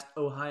at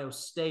Ohio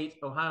State.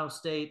 Ohio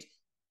State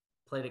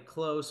played it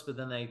close, but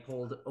then they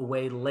pulled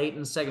away late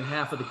in the second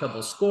half with a couple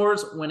of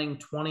scores, winning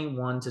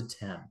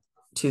 21-10.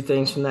 2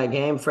 things from that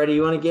game. Freddie,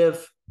 you want to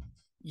give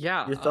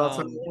your thoughts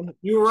on the game?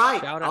 You were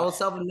right. I will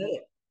self-admit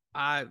it.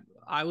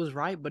 I was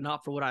right, but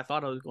not for what I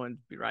thought I was going to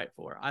be right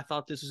for. I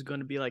thought this was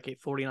going to be like a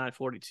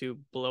 49-42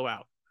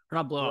 blowout. Or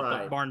not blowout,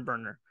 but barn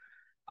burner.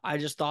 I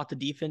just thought the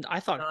defense – I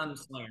thought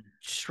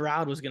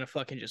Stroud was going to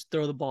fucking just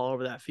throw the ball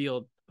over that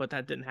field, but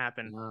that didn't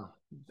happen. Wow.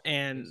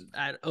 And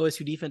that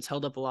OSU defense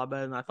held up a lot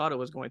better than I thought it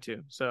was going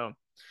to. So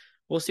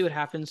we'll see what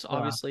happens. Yeah.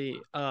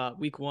 Obviously,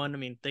 week 1, I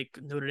mean,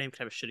 Notre Dame could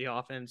have a shitty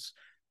offense.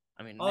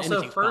 I mean,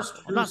 also first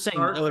I'm not saying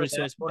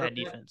OSU has bad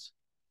defense.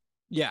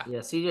 Yeah. Yeah,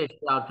 CJ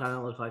Stroud kind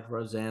of looks like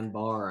Roseanne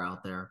Barr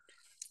out there.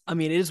 I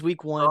mean, it is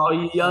week 1. For all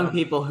you young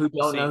people who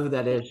don't know who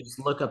that is, just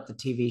look up the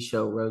TV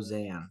show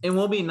Roseanne. And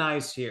we'll be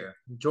nice here.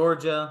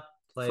 Georgia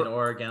played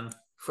Oregon.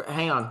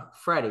 Hang on,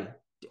 Freddie.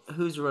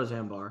 Who's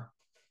Roseanne Barr?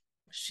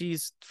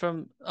 She's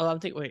from. Oh, I'm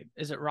thinking. Wait,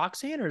 is it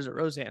Roxanne or is it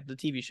Roseanne? The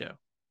TV show.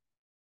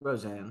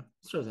 Roseanne.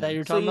 It's Roseanne. That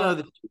you're talking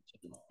about?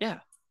 Yeah.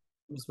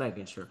 Just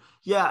making sure.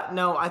 Yeah.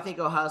 No, I think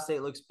Ohio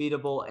State looks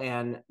beatable,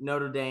 and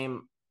Notre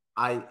Dame.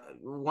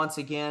 Once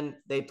again,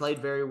 they played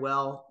very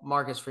well.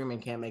 Marcus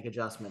Freeman can't make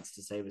adjustments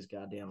to save his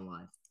goddamn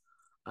life.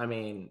 I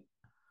mean,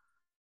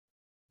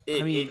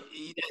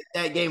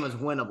 that game was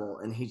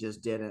winnable, and he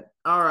just didn't.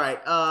 All right.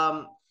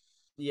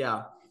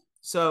 Yeah.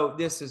 So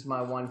this is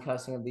my one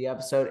cussing of the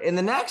episode. In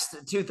the next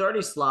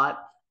 2:30 slot,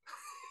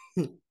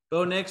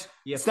 go Knicks.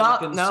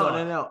 Stop.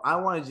 No. I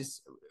want to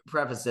just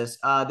preface this.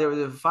 There was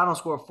a final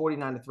score of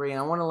 49-3, and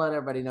I want to let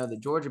everybody know that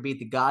Georgia beat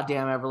the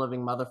goddamn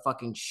ever-living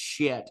motherfucking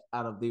shit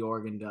out of the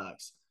Oregon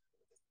Ducks.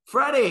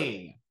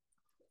 Freddie,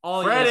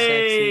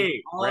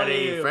 Frederick,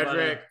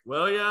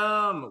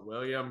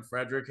 William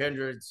Frederick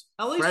Hendricks.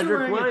 At least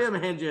Frederick William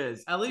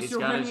Hinges. At least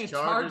you're wearing a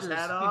Chargers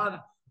hat on.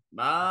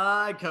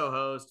 My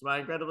co-host, my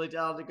incredibly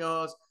talented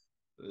co-host.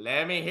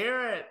 Let me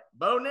hear it.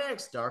 Bo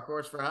Nix, dark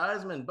horse for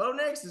Heisman. Bo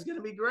Nix is going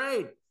to be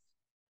great.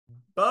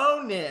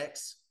 Bo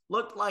Nix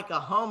looked like a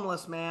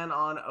homeless man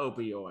on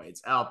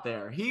opioids out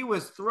there. He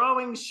was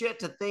throwing shit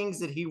to things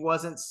that he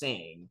wasn't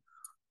seeing.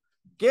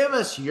 Give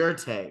us your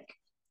take.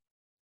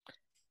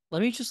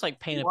 Let me just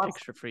paint a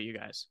picture for you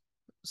guys.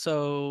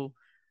 So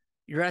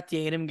you're at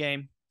the A&M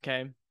game,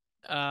 okay?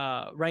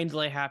 Rain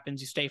delay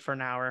happens. You stay for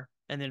an hour.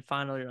 And then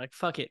finally, you're like,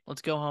 fuck it.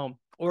 Let's go home.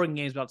 Oregon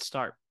game's about to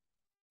start.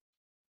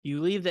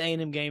 You leave the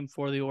A&M game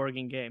for the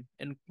Oregon game.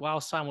 And while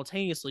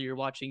simultaneously you're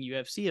watching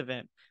UFC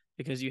event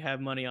because you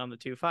have money on the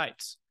 2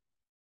 fights.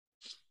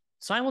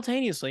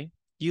 Simultaneously,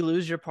 you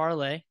lose your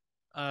parlay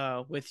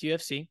with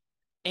UFC.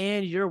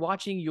 And you're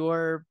watching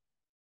your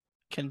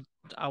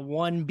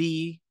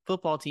 1B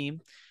football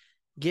team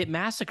get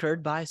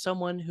massacred by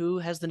someone who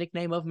has the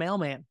nickname of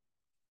Mailman.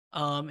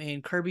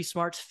 And Kirby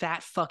Smart's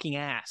fat fucking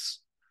ass.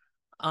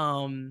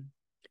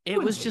 It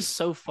was just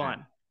so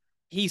fun.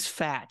 He's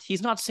fat.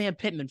 He's not Sam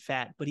Pittman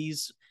fat, but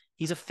he's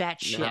a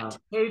fat shit.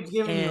 He's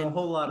giving you a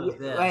whole lot of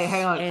this. Wait,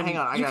 hang on.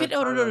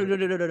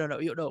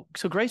 No.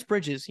 So Grace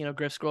Bridges,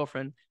 Griff's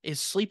girlfriend, is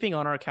sleeping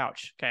on our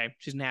couch. Okay,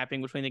 she's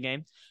napping between the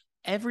game.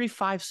 Every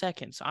 5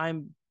 seconds,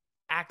 I'm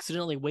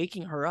accidentally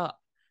waking her up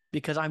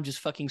because I'm just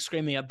fucking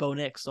screaming at Bo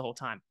Nix the whole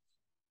time.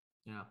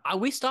 Yeah.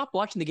 We stopped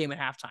watching the game at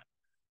halftime.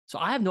 So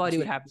I have no idea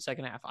what happened in the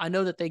second half. I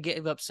know that they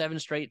gave up 7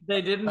 straight.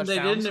 They didn't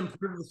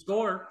improve the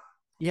score.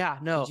 Yeah,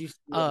 no.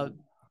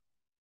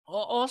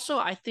 Also,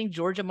 I think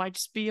Georgia might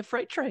just be a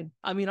freight train.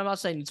 I mean, I'm not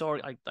saying it's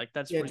already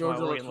that's Georgia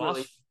looks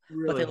really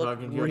but they look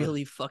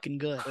really fucking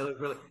good. They look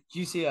really. Did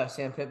you see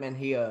Sam Pittman?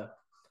 He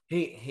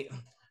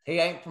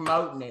ain't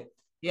promoting it.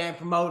 He ain't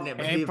promoting it,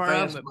 but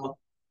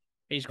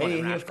he's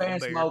a fan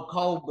smoke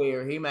cold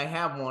beer. He may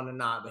have one or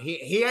not, but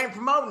he ain't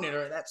promoting it.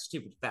 Or that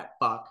stupid fat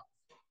fuck.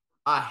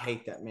 I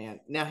hate that man.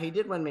 Now he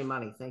did win me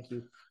money. Thank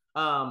you.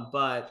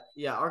 But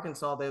yeah,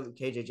 Arkansas,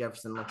 KJ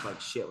Jefferson looked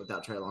like shit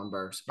without Treylon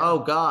Burks. Yeah. Oh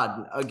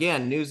God,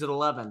 again, news at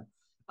 11.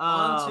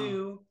 On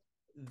to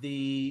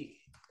the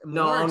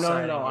no.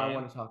 I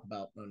want to talk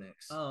about Bo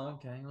Nix. Oh,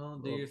 okay. Well,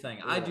 do your thing.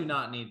 I do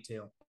not need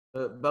to.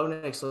 Bo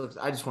Nix looks.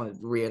 I just want to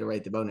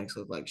reiterate that Bo Nix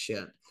looked like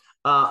shit.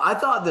 I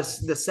thought the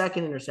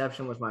second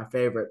interception was my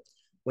favorite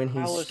when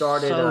he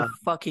started. So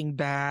fucking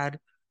bad.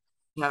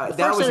 The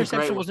first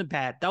interception wasn't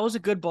bad. That was a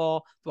good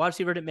ball. The wide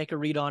receiver didn't make a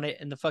read on it,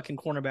 and the fucking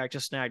cornerback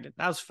just snagged it.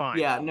 That was fine.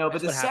 Yeah, no,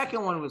 but the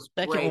second one was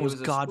great. Second one was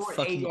God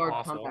fucking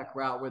 8-yard comeback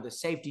route where the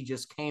safety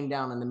just came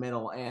down in the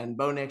middle, and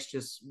Bo Nix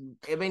just.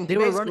 I mean, he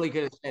basically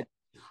could have said,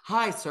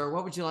 "Hi, sir.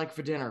 What would you like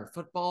for dinner?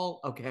 Football?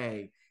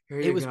 Okay."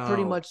 It was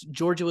pretty much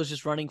Georgia was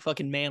just running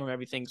fucking man on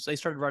everything, so they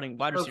started running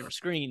wide receiver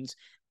screens.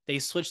 They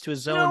switched to a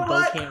zone.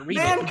 Bo can't read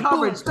man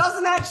coverage.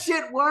 Doesn't that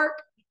shit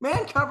work?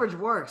 Man coverage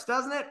works,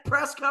 doesn't it?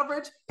 Press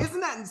coverage.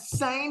 Isn't that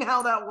insane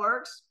how that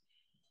works?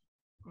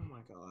 Oh my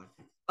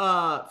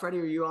God. Freddie,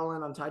 are you all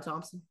in on Ty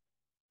Thompson?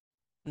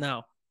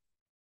 No.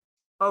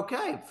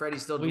 Okay,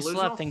 Freddie's still delusional. We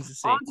still have things to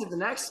see. On to the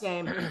next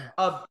game.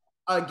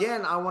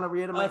 Again, I want to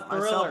reiterate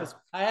myself.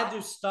 I had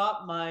to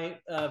stop my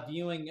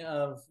viewing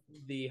of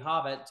The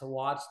Hobbit to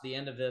watch the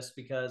end of this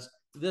because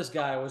this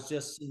guy was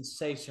just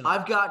sensational.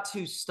 I've got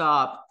to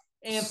stop.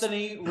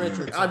 Anthony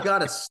Richardson. I've got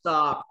to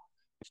stop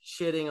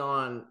shitting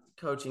on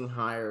coaching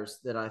hires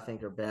that I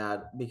think are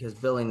bad because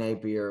Billy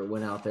Napier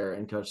went out there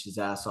and coached his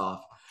ass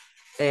off.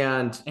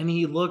 And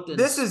he looked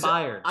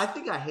inspired. I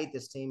think I hate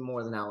this team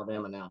more than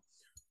Alabama now.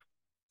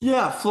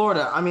 Yeah,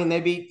 Florida. I mean,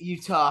 they beat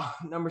Utah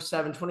number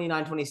 7,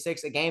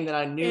 29-26, a game that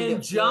I knew.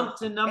 And jumped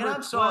to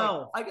number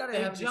 12. I got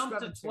to jump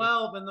to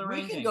 12 in the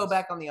rankings. We can go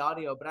back on the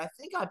audio, but I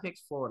think I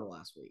picked Florida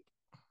last week.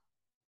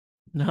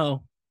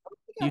 No,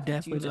 you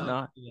definitely did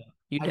not. Yeah.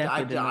 You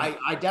definitely did not.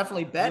 I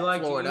definitely bet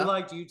Florida. You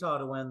liked Utah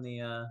to win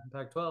the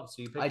Pac-12,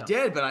 so you picked them.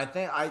 Did, but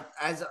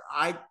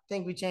I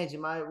think we changed it.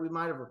 We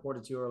might have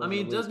recorded too early. I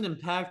mean, it doesn't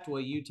impact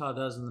what Utah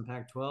does in the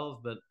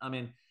Pac-12, but I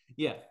mean,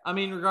 yeah. I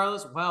mean,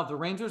 regardless, wow, the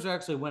Rangers are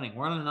actually winning.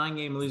 We're on a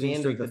 9-game losing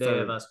streak the day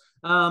of us.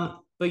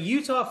 But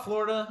Utah,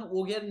 Florida,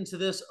 we'll get into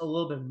this a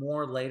little bit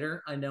more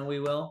later. I know we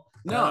will.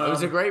 No, it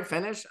was a great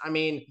finish. I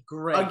mean,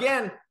 great.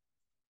 Again,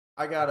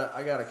 I got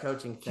a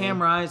coaching thing.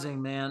 Cam Rising,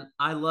 man.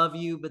 I love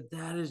you, but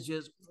that is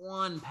just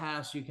one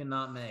pass you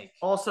cannot make.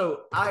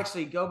 Also, I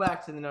actually go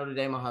back to the Notre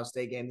Dame Ohio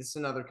State game. This is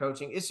another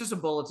coaching. It's just a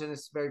bulletin.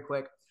 It's very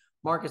quick.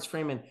 Marcus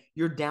Freeman,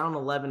 you're down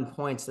 11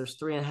 points. There's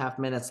 3.5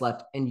 minutes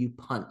left, and you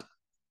punt.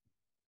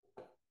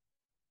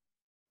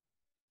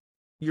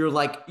 You're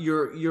not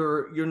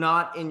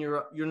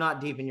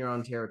deep in your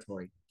own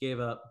territory. Gave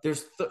up.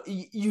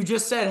 You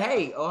just said,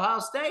 "Hey, Ohio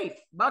State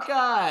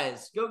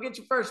Buckeyes, go get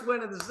your first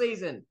win of the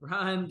season."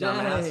 Ryan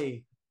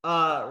Day.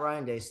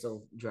 Ryan Day's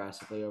still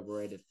drastically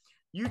overrated.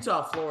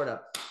 Utah, Florida.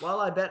 While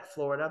I bet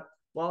Florida,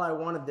 while I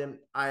wanted them,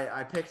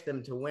 I picked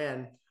them to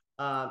win.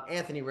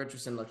 Anthony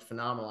Richardson looked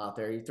phenomenal out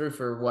there. He threw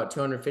for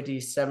 250,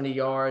 70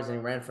 yards, and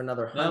he ran for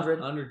another 100.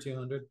 No, under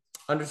 200.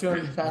 Under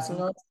 200 passing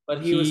yards,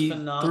 but he was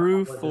phenomenal.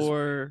 Threw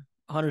for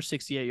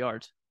 168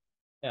 yards.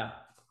 Yeah.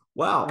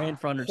 Wow. Ran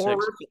for under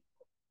 6.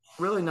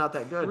 Really not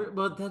that good.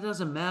 But that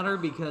doesn't matter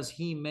because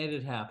he made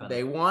it happen.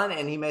 They won,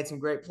 and he made some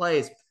great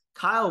plays.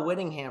 Kyle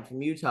Whittingham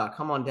from Utah,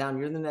 come on down.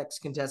 You're the next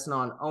contestant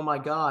on. Oh, my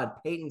God.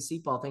 Peyton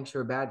Seapal thinks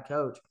you're a bad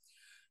coach.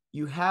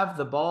 You have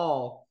the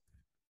ball.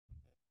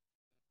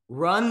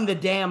 Run the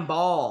damn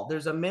ball.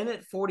 There's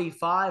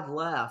 1:45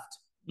 left.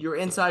 You're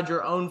inside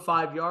your own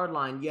 5-yard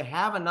line. You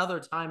have another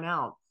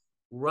timeout.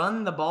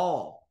 Run the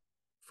ball.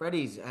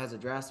 Freddie has a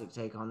drastic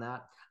take on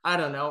that. I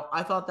don't know.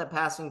 I thought that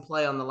passing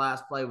play on the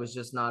last play was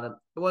just it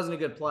wasn't a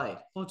good play.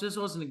 Well, it just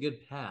wasn't a good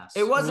pass.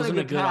 It wasn't a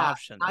good pass.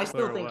 Option. I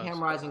still think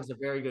Cam Rising's a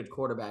very good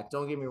quarterback.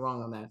 Don't get me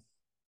wrong on that.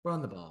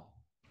 Run the ball.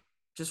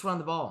 Just run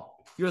the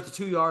ball. You're at the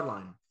 2-yard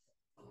line.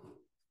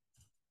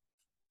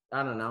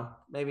 I don't know.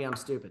 Maybe I'm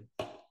stupid.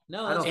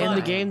 No, that's in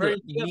the game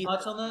that you have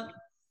much on that?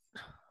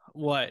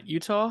 What,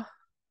 Utah?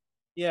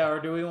 Yeah, or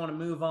do we want to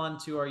move on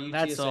to our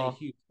UTSA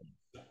Houston?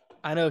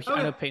 I know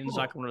Peyton's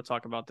not going to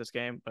talk about this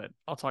game, but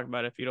I'll talk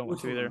about it if you don't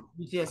want to either.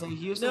 UTSA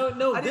Houston?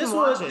 No, this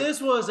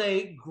was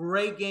a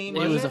great game.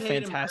 It was a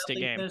fantastic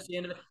game.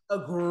 A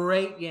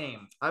great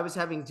game. I was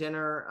having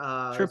dinner.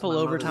 Triple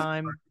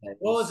overtime.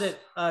 What was it?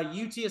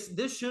 UTS.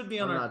 This should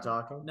be on I'm not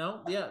talking.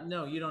 No,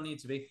 you don't need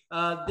to be.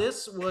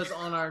 This was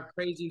on our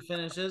crazy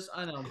finishes.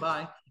 I know.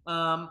 Bye.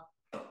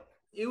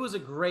 It was a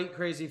great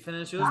crazy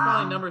finish. It was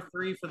probably number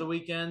 3 for the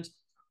weekend.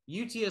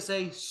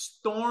 UTSA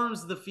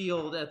storms the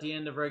field at the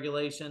end of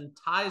regulation,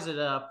 ties it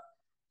up.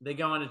 They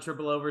go into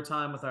triple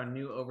overtime with our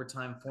new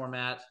overtime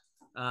format.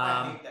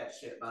 I hate that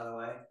shit, by the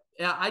way.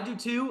 Yeah, I do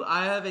too.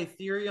 I have a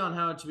theory on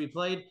how it should be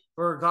played.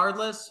 But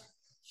regardless,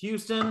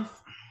 Houston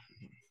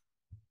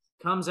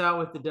comes out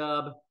with the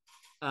dub.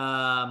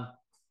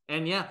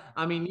 And yeah,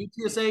 I mean,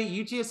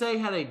 UTSA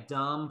had a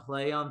dumb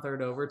play on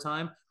third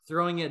overtime,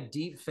 throwing a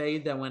deep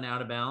fade that went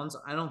out of bounds.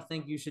 I don't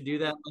think you should do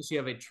that unless you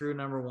have a true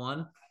number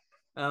 1.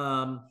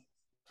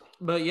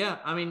 But yeah,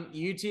 I mean,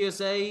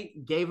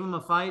 UTSA gave them a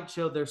fight,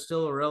 showed they're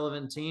still a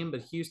relevant team, but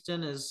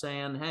Houston is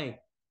saying, hey,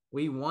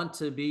 we want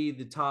to be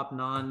the top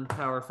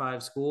non-Power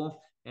 5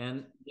 school,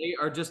 and they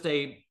are just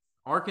a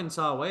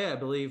Arkansas away, I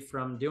believe,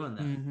 from doing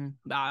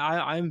that.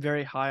 I'm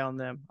very high on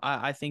them.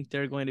 I think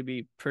they're going to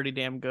be pretty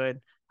damn good.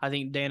 I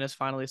think Dana's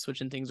finally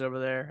switching things over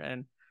there,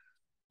 and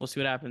we'll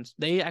see what happens.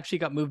 They actually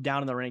got moved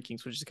down in the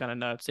rankings, which is kind of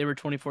nuts. They were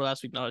 24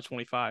 last week, now they're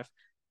 25.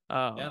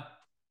 Yeah.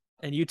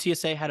 And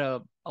UTSA had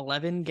a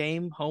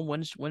 11-game home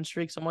win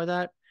streak, something like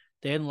that.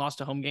 They hadn't lost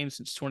a home game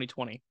since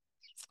 2020.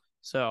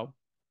 So,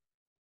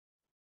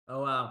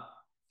 Oh, wow.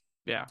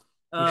 yeah,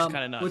 which is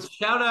kind of nuts. Which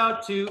shout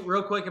out to,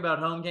 real quick about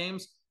home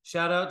games,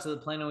 shout out to the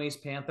Plano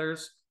East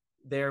Panthers.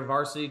 Their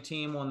varsity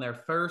team won their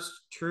first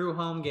true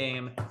home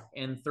game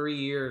in 3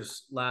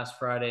 years last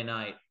Friday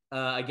night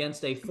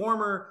against a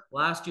former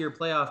last year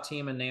playoff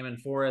team in Naaman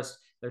Forest.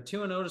 They're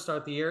 2-0 to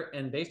start the year,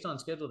 and based on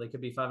schedule, they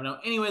could be 5-0.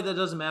 Anyway, that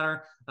doesn't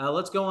matter.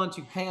 Let's go on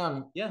to. Hang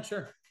on. Yeah,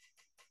 sure.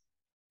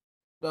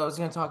 I was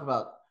going to talk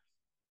about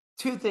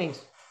two things.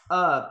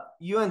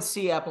 UNC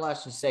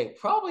Appalachian State,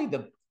 probably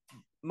the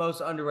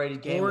most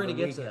underrated game. We're going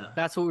to get to that.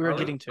 That's what we were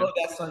getting to. Oh,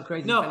 that's some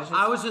crazy. No, finishes?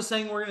 I was just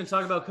saying we're going to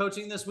talk about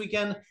coaching this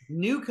weekend.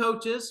 New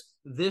coaches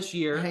this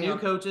year. New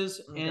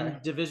coaches in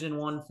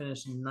Division I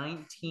finished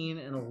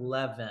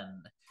 19-11.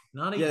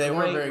 Not a they great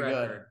weren't very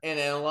record. good, and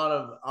a lot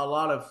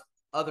of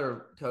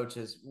other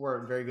coaches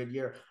weren't very good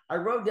year. I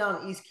wrote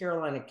down East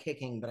Carolina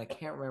kicking, but I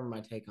can't remember my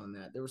take on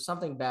that. There was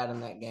something bad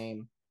in that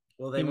game.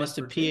 Well, they missed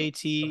a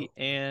PAT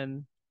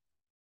and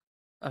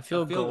a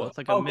field goal with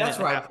like a minute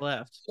and a half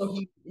left. So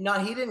he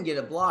didn't get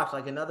it blocked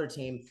like another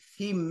team.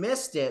 He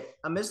missed it.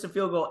 Missed a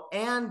field goal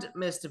and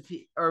missed a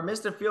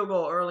field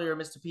goal earlier.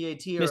 Missed a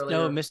PAT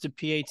earlier. Missed a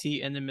PAT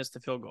and then missed the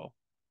field goal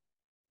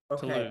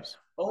to lose.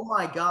 Oh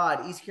my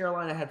God! East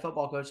Carolina head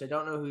football coach. I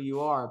don't know who you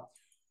are.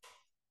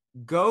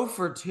 Go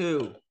for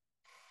two.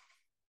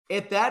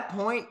 At that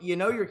point,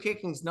 your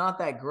kicking's not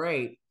that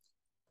great.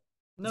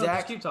 No, Zach,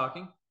 just keep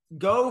talking.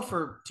 Go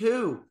for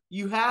two.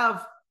 You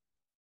have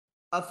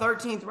a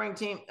 13th ranked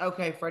team.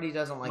 Okay, Freddie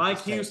doesn't like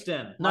Mike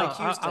Houston. Mike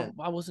Houston.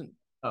 I wasn't.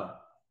 Oh,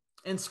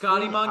 and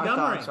Scotty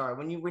Montgomery. I'm sorry.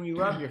 When you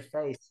rub your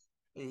face,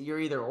 you're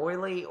either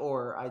oily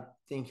or I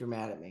think you're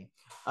mad at me.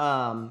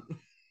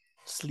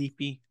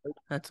 Sleepy.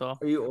 That's all.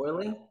 Are you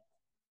oily?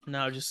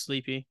 No, just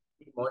sleepy.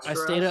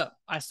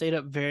 I stayed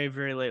up very,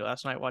 very late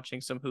last night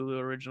watching some Hulu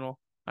original.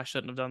 I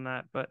shouldn't have done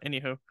that, but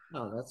anywho.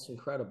 Oh, that's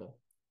incredible.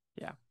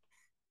 Yeah.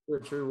 You're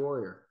a true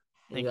warrior.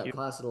 Thank you. Got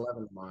class at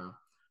 11 tomorrow.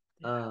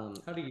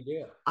 How do you do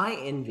it? I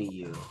envy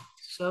you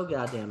so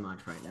goddamn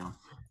much right now.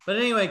 But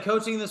anyway,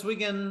 coaching this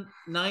weekend,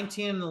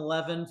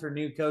 19-11 for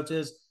new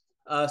coaches.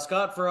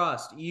 Scott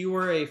Frost, you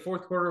were a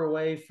fourth quarter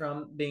away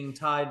from being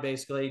tied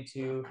basically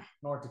to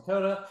North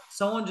Dakota.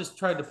 Someone just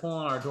tried to pull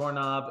on our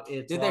doorknob.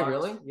 Did they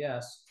really?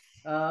 Yes.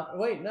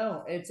 Wait,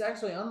 no, it's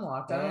actually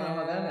unlocked. I don't know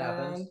how that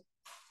happens.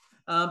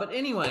 But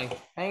anyway,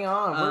 hang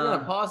on. We're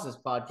gonna pause this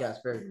podcast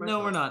very quickly. No,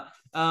 we're not.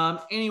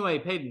 Anyway,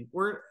 Peyton,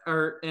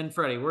 and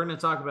Freddie, we're gonna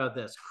talk about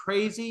this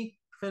crazy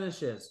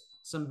finishes.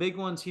 Some big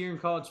ones here in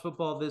college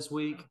football this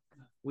week.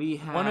 We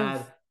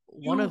had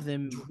one of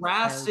them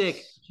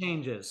drastic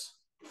changes.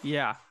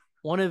 Yeah,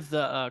 one of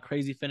the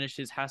crazy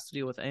finishes has to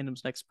deal with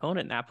A&M's next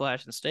opponent in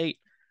Appalachian State.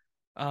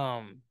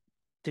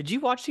 Did you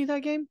watch any of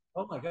that game?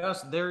 Oh my gosh,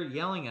 they're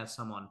yelling at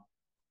someone.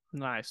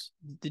 Nice.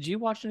 Did you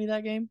watch any of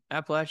that game,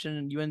 Appalachian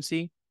and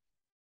UNC?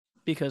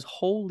 Because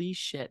holy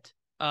shit,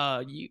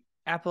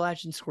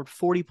 Appalachian scored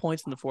 40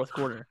 points in the fourth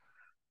quarter.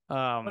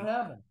 What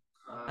happened?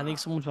 I think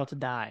someone's about to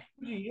die.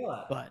 Who did you yell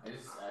at? But I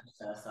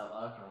just asked out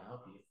loud. Can I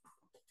help you?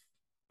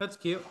 That's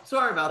cute.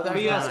 Sorry about that.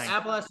 But yes,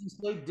 Appalachian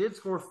State did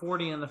score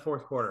 40 in the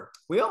fourth quarter.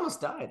 We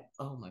almost died.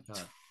 Oh my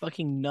God.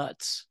 Fucking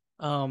nuts.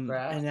 And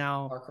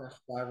now Parker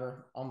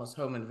survivor, almost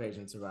home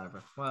invasion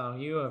survivor. Wow,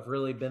 you have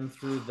really been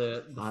through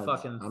the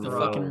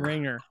fucking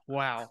ringer.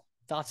 Wow.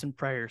 Thoughts and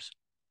prayers.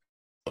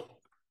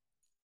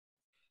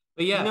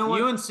 But yeah,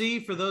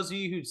 UNC, for those of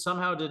you who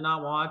somehow did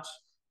not watch,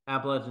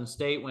 Appalachian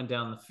State went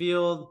down the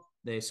field.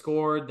 They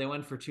scored. They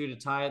went for two to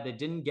tie it. They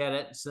didn't get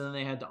it. So then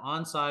they had to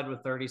onside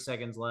with 30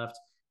 seconds left.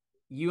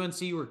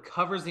 UNC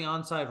recovers the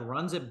onside,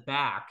 runs it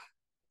back.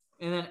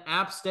 And then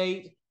App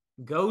State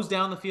goes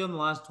down the field in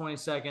the last 20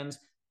 seconds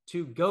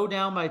to go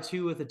down by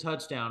 2 with a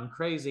touchdown.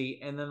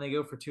 Crazy. And then they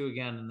go for 2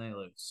 again and they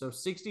lose. So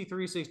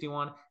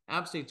 63-61.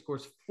 App State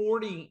scores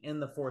 40 in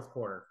the fourth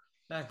quarter.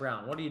 Mac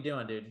Brown, what are you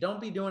doing, dude? Don't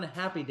be doing a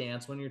happy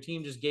dance when your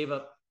team just gave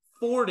up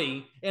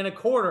 40 in a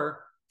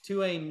quarter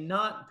to a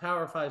not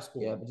Power 5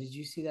 school. Yeah, but did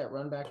you see that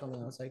run back on the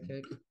onside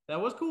kick?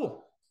 That was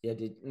cool. Yeah,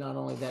 not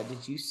only that,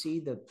 did you see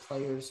the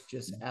players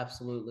just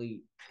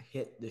absolutely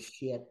hit the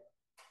shit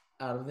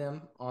out of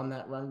them on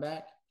that run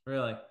back?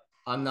 Really?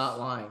 I'm not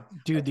lying.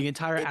 Dude, the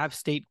entire App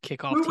State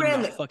kickoff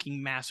team got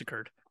fucking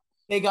massacred.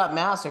 They got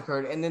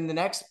massacred, and then the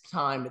next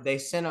time they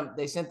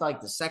sent like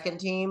the second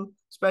team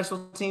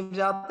special teams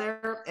out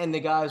there, and the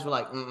guys were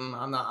like,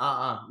 I'm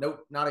not, nope,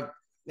 not a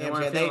damn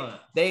chance.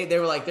 They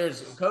were like,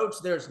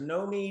 there's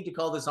no need to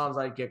call this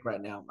onside kick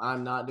right now.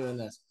 I'm not doing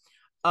this.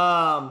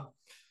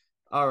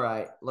 All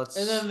right, let's.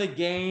 And then the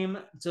game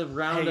to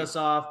round us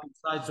off,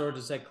 besides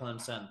Georgia Tech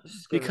Clemson.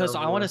 Because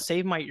I want to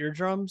save my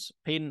eardrums.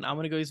 Peyton, I'm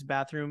going to go use the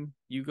bathroom.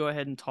 You go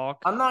ahead and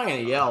talk. I'm not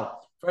going to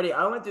yell. Freddie,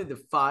 I went through the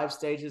 5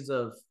 stages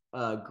of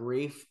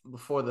grief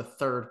before the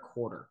third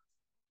quarter.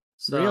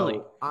 So,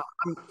 really?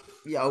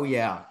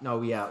 Yeah.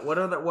 What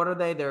are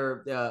they?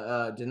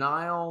 They're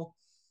denial.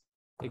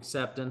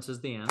 Acceptance is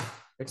the end.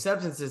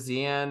 Acceptance is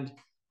the end.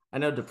 I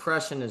know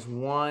depression is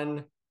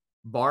one.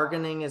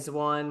 Bargaining is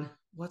one.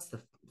 What's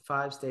the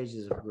 5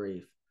 stages of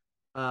grief?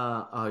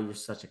 You're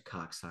such a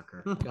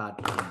cocksucker. God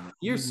damn it.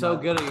 You're so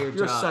good at your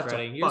job,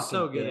 Freddie. You're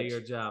so good at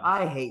your job.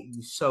 I hate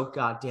you so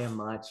goddamn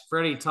much.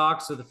 Freddie,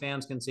 talk so the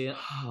fans can see it.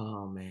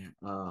 Oh, man.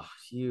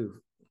 It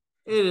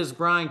is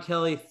Brian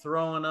Kelly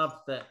throwing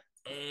up the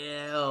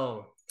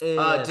L.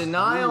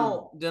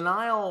 Denial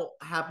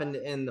happened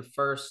in the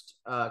first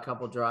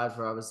couple drives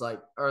where I was like,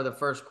 or the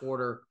first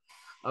quarter,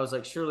 I was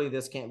like, surely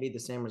this can't be the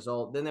same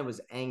result. Then there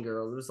was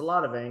anger. There was a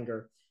lot of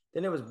anger.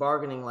 Then it was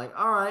bargaining, like,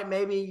 all right,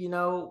 maybe,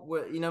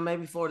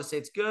 maybe Florida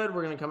State's good.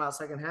 We're going to come out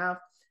second half.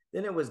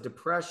 Then it was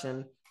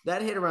depression.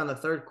 That hit around the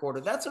third quarter.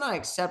 That's when I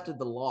accepted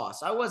the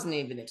loss. I wasn't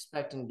even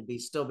expecting to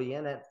still be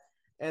in it.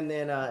 And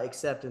then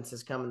acceptance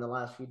has come in the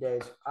last few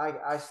days.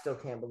 I still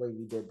can't believe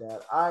you did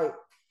that.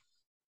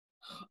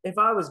 If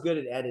I was good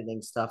at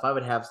editing stuff, I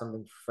would have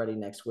something for Freddie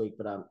next week,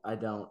 but I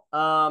don't.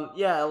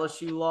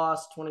 LSU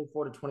lost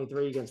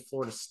 24-23 against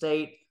Florida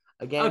State.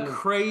 Again, a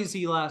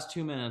crazy last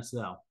 2 minutes,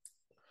 though.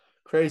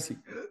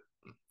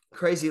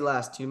 Crazy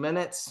last 2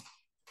 minutes.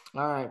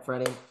 All right,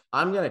 Freddie.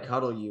 I'm going to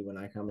cuddle you when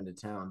I come into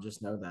town.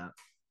 Just know that.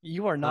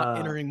 You are not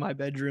entering my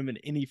bedroom in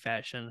any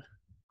fashion.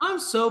 I'm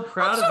so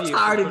proud of you. I'm so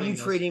tired of you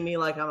treating me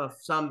like I'm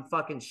some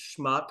fucking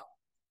schmuck.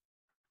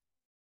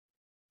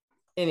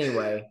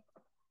 Anyway.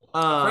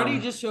 Freddie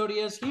just showed he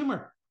has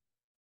humor.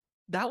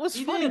 That was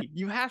funny. Did.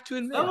 You have to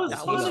admit. That was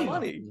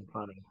funny.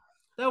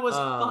 That was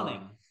funny.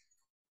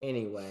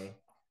 Anyway.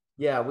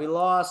 Yeah, we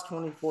lost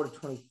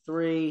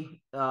 24-23,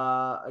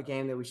 a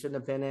game that we shouldn't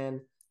have been in.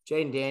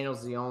 Jaden Daniels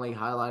is the only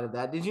highlight of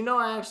that. Did you know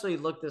I actually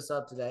looked this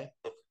up today?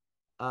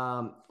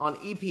 On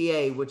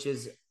EPA, which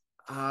is,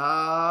 tell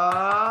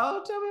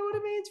me what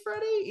it means,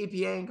 Freddie?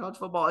 EPA in college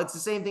football. It's the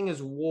same thing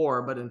as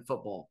WAR, but in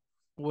football.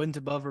 Wins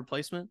above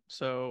replacement.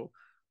 So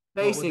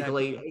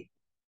basically,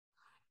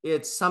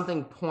 it's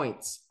something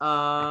points.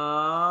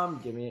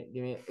 Give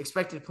me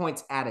expected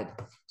points added.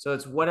 So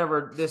it's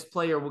whatever this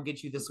player will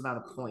get you this amount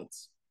of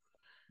points.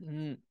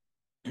 It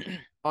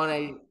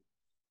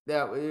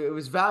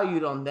was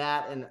valued on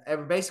that, and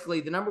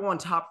basically the number one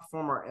top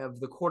performer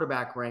of the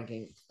quarterback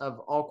ranking of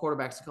all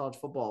quarterbacks in college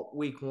football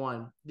week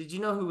 1. Did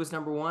you know who was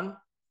number 1?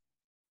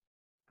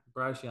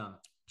 Bryce Young.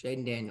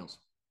 Jaden Daniels.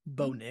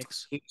 Bo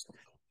Nix.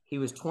 He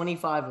was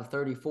 25 of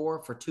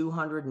 34 for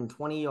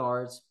 220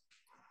 yards,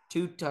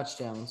 2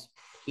 touchdowns.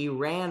 He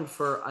ran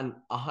for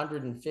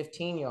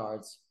 115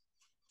 yards,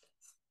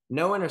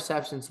 no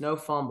interceptions, no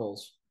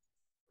fumbles.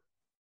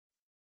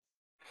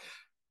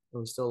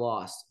 We still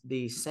lost.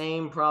 The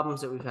same problems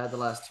that we've had the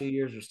last 2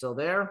 years are still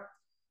there.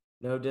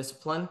 No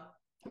discipline,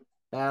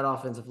 bad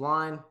offensive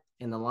line,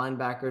 and the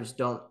linebackers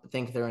don't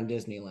think they're in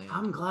Disneyland.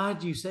 I'm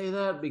glad you say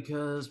that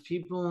because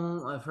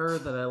people I've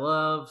heard that I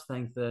love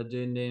think that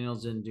Jaden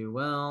Daniels didn't do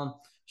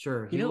well.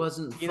 Sure, he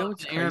wasn't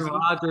Aaron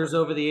Rodgers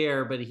over the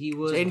air, but he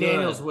was Jaden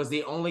Daniels was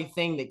the only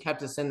thing that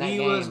kept us in that game.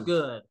 He was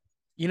good.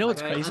 You know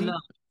what's crazy?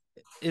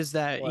 Is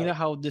that you know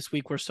how this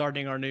week we're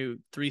starting our new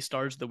 3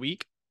 stars of the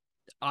week?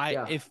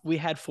 If we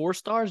had 4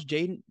 stars,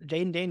 Jaden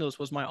Daniels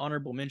was my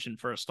honorable mention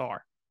for a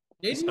star.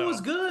 Jaden was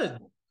good.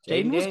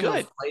 Jaden was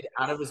good. Played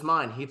out of his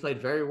mind. He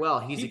played very well.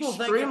 He's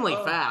extremely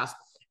fast.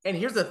 And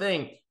here's the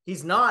thing.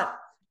 He's not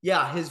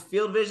his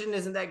field vision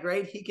isn't that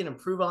great. He can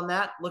improve on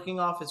that, looking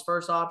off his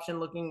first option,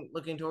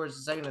 looking towards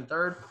the second and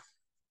third.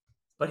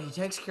 But he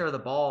takes care of the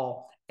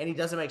ball and he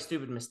doesn't make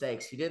stupid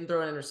mistakes. He didn't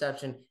throw an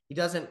interception. He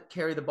doesn't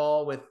carry the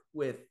ball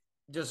with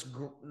just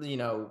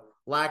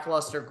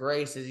lackluster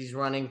grace as he's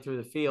running through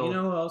the field. You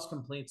know who else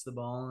completes the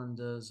ball and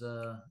does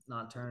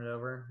not turn it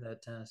over?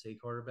 That Tennessee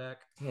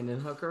quarterback.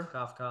 Hendon Hooker.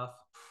 Cough, cough.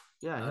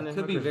 Yeah,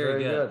 could be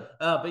very good.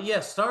 But yeah,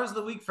 stars of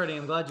the week, Freddie.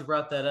 I'm glad you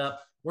brought that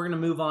up. We're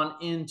going to move on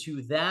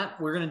into that.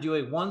 We're going to do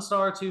a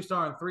 1-star,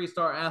 2-star, and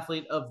 3-star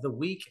athlete of the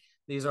week.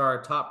 These are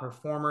our top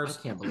performers.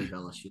 I can't believe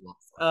LSU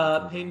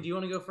lost. Peyton, do you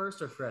want to go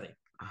first or Freddie?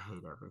 I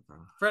hate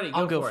everything. Freddie,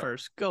 I'll go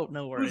first. Go,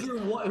 no worries.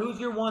 Who's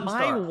your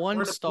 1-star? My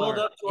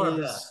 1-star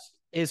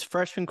is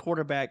freshman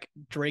quarterback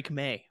Drake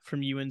May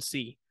from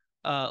UNC.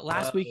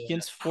 Last week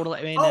against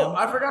Florida A&M. Oh,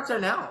 I forgot to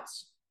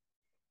announce.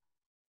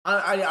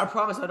 I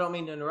promise I don't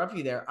mean to interrupt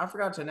you there. I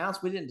forgot to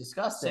announce we didn't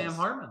discuss this. Sam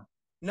Hartman.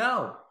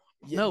 No,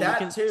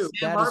 that too.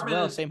 That as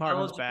well. Sam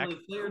Hartman's back.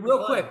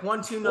 Real quick, 1-2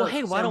 notes. Well,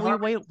 hey, why don't we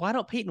wait? Why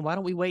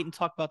don't we wait and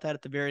talk about that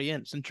at the very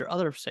end? Since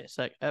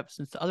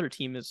the other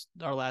team is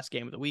our last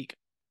game of the week.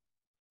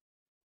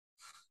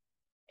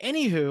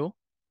 Anywho,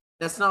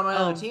 that's not my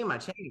other team. I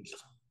changed.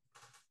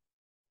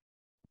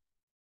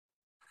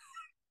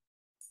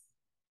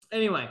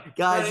 Anyway,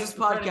 guys, this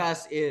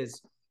podcast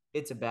is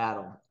It's a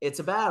battle. It's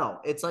a battle.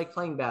 It's like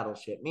playing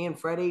Battleship. Me and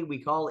Freddie, we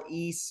call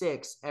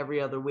E6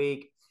 every other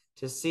week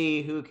to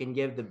see who can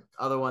give the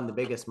other one the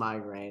biggest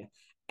migraine.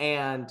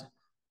 And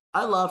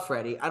I love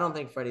Freddie. I don't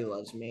think Freddie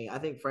loves me. I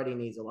think Freddie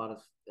needs a lot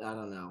of, I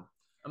don't know,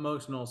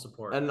 emotional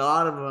support. a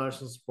lot of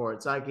emotional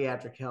support,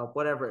 psychiatric help,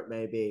 whatever it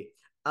may be.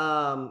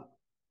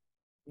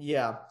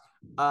 Yeah.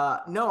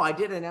 No, I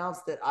did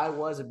announce that I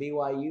was a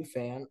BYU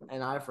fan,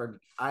 and I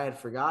had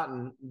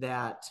forgotten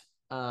that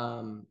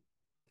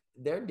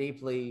they're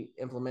deeply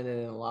implemented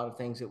in a lot of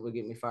things that would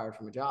get me fired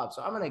from a job.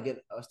 So I'm going to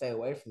stay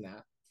away from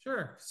that.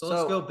 Sure. So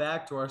let's go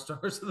back to our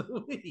stars of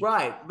the week.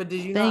 Right. But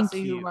did you not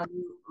see who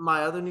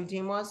my other new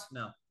team was?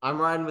 No. I'm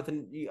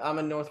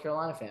a North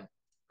Carolina fan.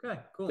 Okay,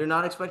 cool. They're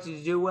not expected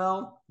to do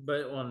well.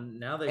 But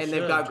now they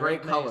they've got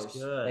great colors.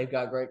 They've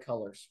got great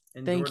colors.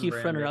 And thank you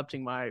for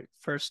interrupting my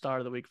first star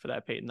of the week for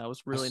that, Peyton. That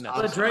was really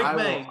nice. But Drake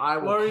May.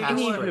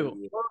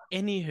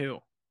 Anywho.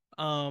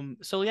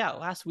 So yeah,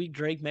 last week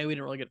Drake May, we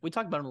didn't really get. We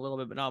talked about him a little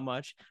bit, but not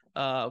much.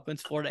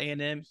 Against Florida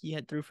A&M, he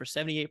had threw for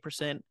 78%,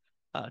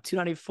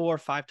 294,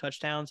 5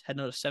 touchdowns, had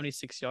another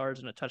 76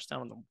 yards and a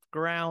touchdown on the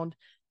ground.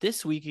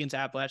 This week against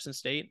Appalachian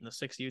State in the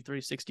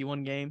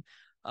 63-61 game,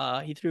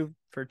 he threw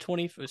for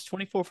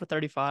 24 for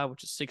 35,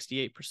 which is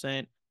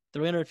 68%,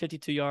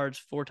 352 yards,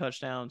 4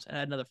 touchdowns, and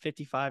had another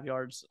 55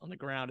 yards on the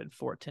ground in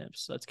 4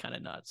 attempts. So that's kind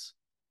of nuts.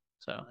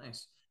 So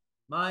nice.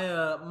 My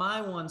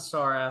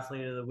 1-star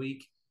athlete of the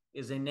week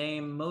is a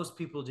name most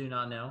people do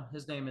not know.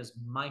 His name is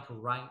Mike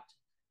Wright,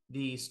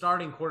 the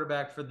starting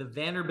quarterback for the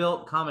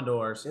Vanderbilt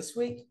Commodores. This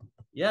week?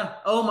 Yeah.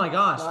 Oh my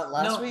gosh. Not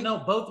last week? No,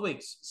 both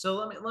weeks. So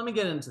let me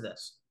get into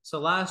this. So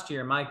last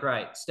year, Mike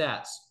Wright,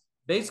 stats.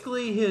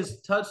 Basically,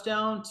 his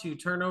touchdown to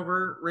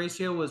turnover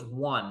ratio was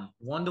 1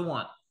 to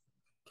 1.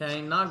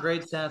 Okay, not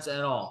great stats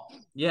at all.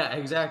 Yeah,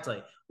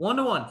 exactly. 1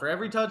 to 1. For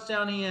every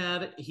touchdown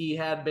he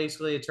had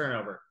basically a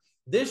turnover.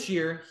 This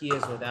year, he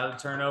is without a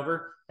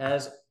turnover,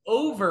 has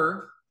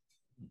over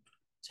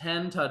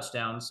 10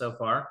 touchdowns so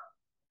far.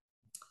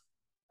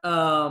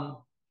 And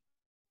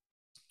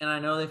I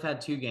know they've had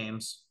 2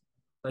 games,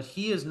 but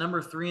he is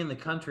number 3 in the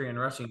country in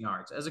rushing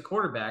yards as a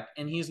quarterback,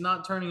 and he's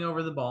not turning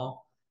over the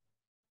ball.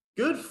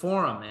 Good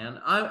for him,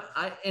 man.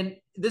 And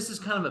this is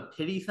kind of a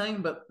pity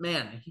thing, but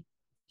man,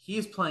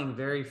 he's playing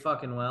very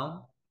fucking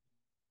well.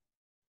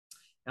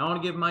 I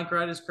want to give Mike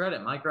Wright his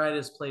credit. Mike Wright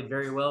has played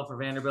very well for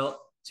Vanderbilt.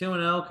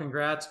 2-0,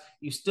 congrats.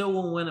 You still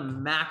will win a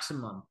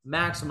maximum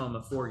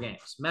of 4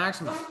 games.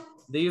 Maximum.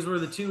 These were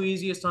the 2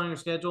 easiest on your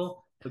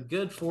schedule, but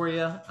good for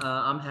you.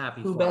 I'm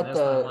happy Who for bet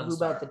you. Who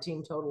bet the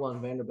team total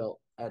on Vanderbilt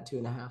at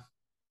 2.5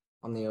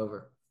 on the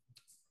over?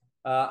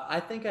 I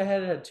think I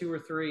had it at 2 or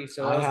 3,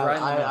 so I was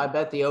right. I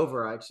bet the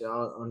over actually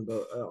on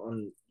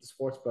the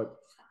sportsbook.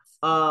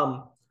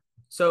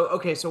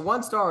 So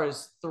 1 star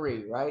is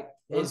 3, right?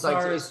 It's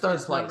third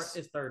place.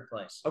 It's third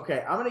place.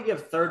 Okay, I'm gonna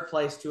give third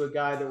place to a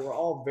guy that we're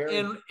all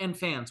very and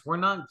fans. We're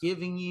not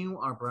giving you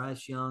our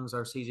Bryce Youngs,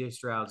 our CJ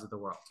Strouds of the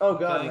world. Oh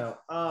God, okay?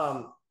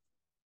 No.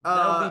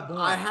 That would be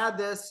boring. I had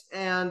this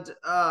and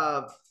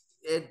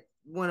it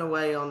went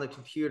away on the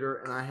computer,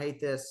 and I hate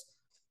this.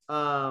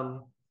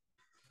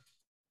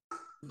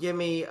 Give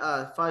me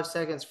 5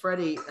 seconds,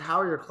 Freddie.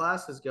 How are your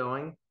classes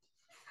going?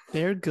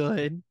 They're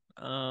good.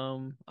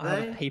 I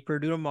have a paper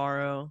due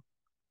tomorrow.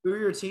 Who are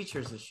your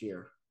teachers this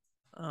year?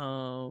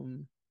 I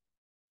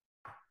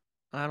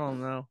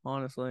don't know,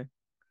 honestly.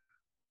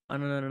 I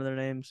don't know their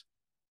names.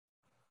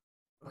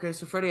 Okay,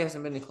 so Freddie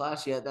hasn't been to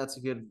class yet. That's a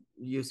good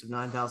use of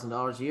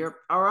 $9,000 a year.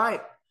 All right.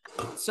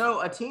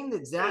 So a team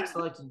that Zach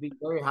selected to be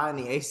very high in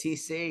the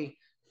ACC,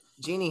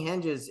 Jeannie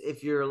Hinges,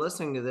 if you're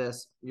listening to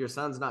this, your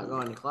son's not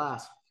going to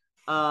class.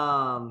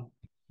 Hi,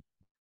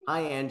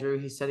 Andrew.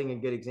 He's setting a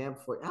good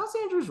example for you. How's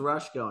Andrew's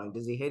rush going?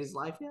 Does he hate his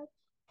life yet?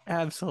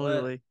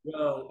 Absolutely. Let's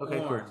go, okay,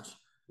 Orange. Cool.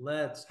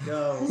 Let's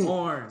go,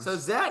 Orange. So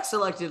Zach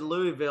selected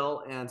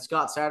Louisville and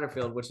Scott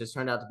Satterfield, which has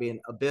turned out to be an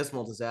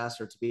abysmal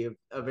disaster, to be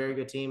a very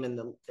good team in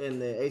the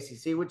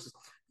ACC, which is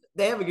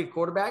they have a good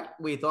quarterback.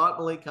 We thought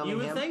Malik Cunningham.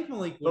 You would think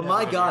Malik would. But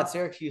my God,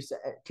 Syracuse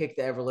kicked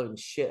the ever-living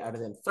shit out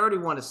of them,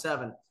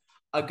 31-7.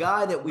 A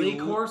guy that Lee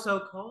Corso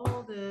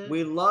called it.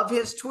 We love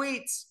his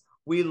tweets.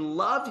 We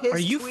love his tweets. Are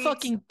you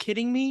fucking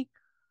kidding me?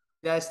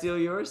 Did I steal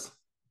yours?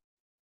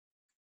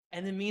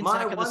 And then me and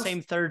Zach have the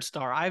same third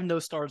star. I have no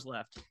stars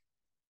left.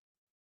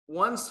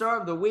 1 star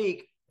of the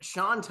week,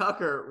 Sean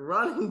Tucker,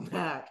 running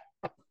back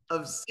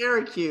of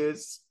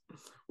Syracuse.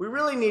 We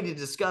really need to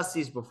discuss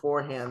these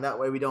beforehand. That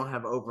way we don't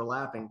have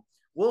overlapping.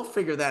 We'll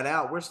figure that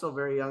out. We're still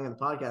very young in the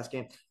podcast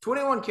game.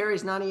 21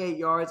 carries, 98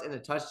 yards, and a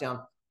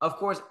touchdown. Of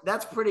course,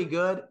 that's pretty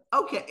good.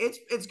 Okay,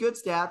 it's good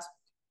stats,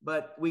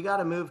 but we've got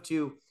to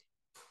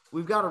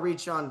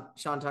read Sean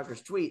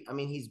Tucker's tweet. I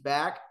mean, he's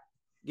back.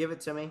 Give it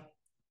to me.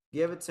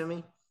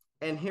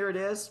 And here it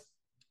is.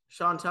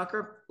 Sean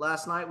Tucker,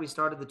 last night we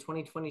started the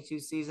 2022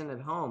 season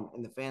at home,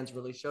 and the fans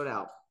really showed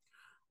out.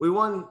 We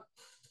won,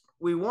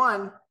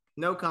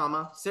 no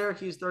comma,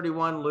 Syracuse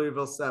 31,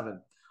 Louisville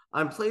 7.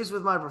 I'm pleased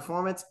with my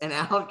performance and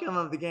outcome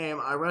of the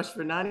game. I rushed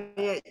for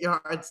 98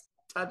 yards,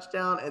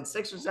 touchdown, and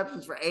 6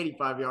 receptions for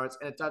 85 yards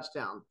and a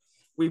touchdown.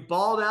 We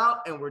balled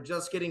out, and we're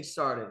just getting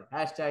started.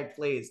 Hashtag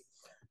please.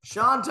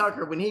 Sean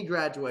Tucker, when he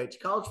graduates,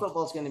 college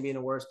football is going to be in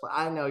the worst place.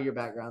 I know your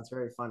background's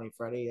very funny,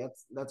 Freddie.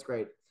 That's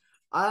great.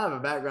 I have a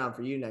background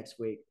for you next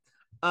week.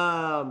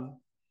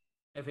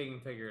 If he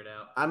can figure it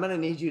out. I'm going to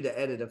need you to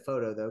edit a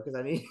photo, though, because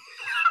I need –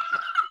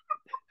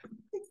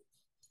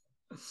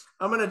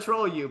 I'm going to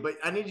troll you, but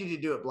I need you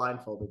to do it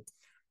blindfolded.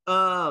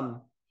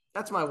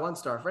 That's my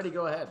 1-star. Freddie,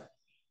 go ahead.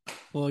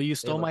 Well, you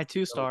stole my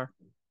 2-star.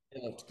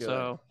 It good.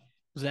 So,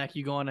 Zach,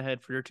 you go on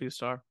ahead for your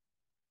 2-star.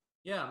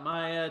 Yeah,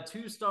 my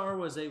 2-star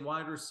was a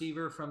wide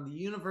receiver from the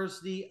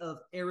University of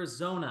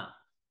Arizona,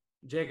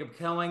 Jacob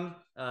Kelling.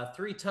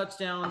 3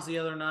 touchdowns the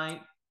other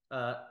night.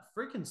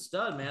 Freaking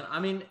stud, man. I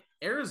mean,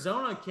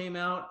 Arizona came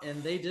out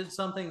and they did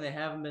something they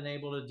haven't been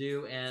able to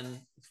do in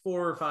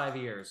 4 or 5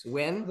 years.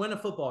 Win a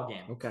football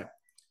game. Okay.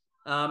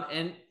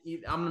 And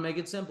I'm going to make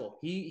it simple.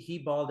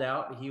 He balled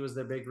out. He was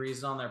their big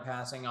reason on their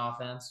passing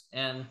offense.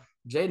 And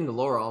Jaden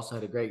Delora also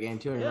had a great game,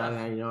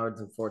 299 yards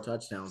and 4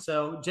 touchdowns.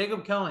 So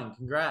Jacob Kelling,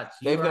 congrats.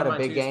 They've got a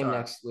big game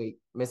next week.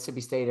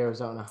 Mississippi State,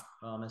 Arizona.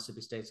 Well, Mississippi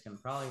State's going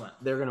to probably win.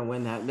 They're going to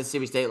win that.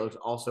 Mississippi State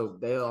also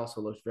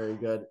looked very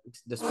good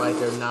despite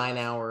their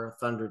 9-hour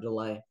thunder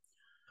delay.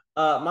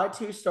 My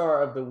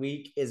 2-star of the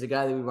week is a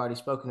guy that we've already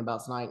spoken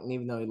about tonight, and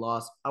even though he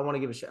lost, I want to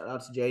give a shout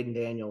out to Jaden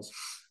Daniels.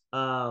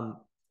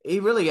 He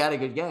really had a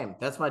good game.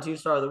 That's my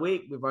 2-star of the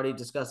week. We've already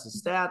discussed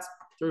his stats.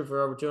 Threw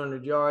for over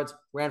 200 yards,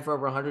 ran for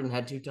over 100, and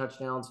had 2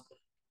 touchdowns.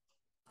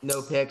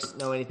 No picks,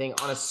 no anything,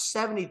 on a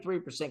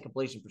 73%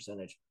 completion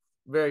percentage.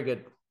 Very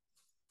good.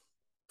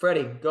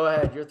 Freddie, go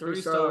ahead. Your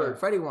 3-star.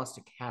 Freddie wants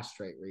to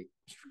castrate Reed.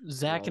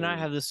 Zach and I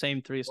have the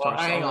same 3-star.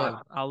 Well, hang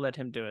on. I'll let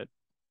him do it.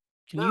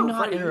 Can you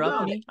not Freddie,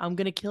 interrupt me? I'm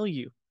going to kill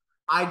you.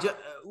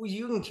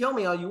 You can kill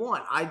me all you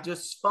want. I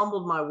just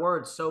fumbled my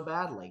words so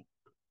badly.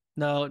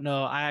 No,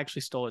 I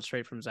actually stole it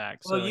straight from Zach.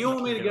 So well, you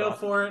want me to go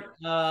for it?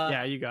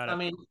 Yeah, you got it. I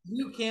mean,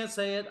 you can't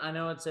say it. I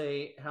know it's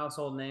a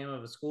household name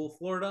of a school,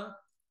 Florida.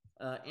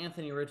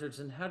 Anthony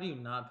Richardson. How do you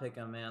not pick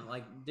him, man?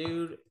 Like,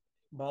 dude,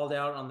 balled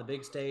out on the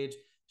big stage.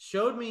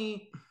 Showed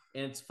me,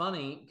 and it's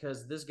funny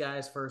because this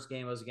guy's first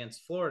game was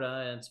against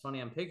Florida, and it's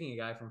funny I'm picking a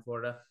guy from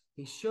Florida.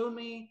 He showed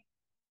me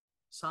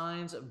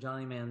signs of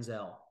Johnny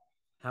Manziel,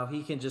 how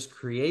he can just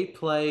create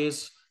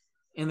plays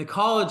in the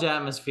college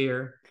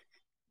atmosphere.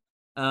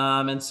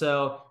 And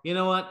so, you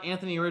know what,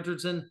 Anthony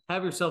Richardson,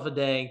 have yourself a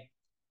day.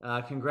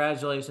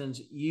 Congratulations.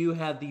 You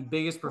had the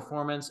biggest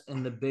performance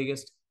and the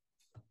biggest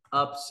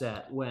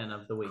upset win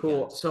of the weekend.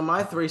 Cool. So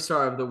my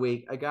 3-star of the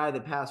week, a guy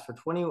that passed for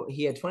 20,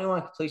 he had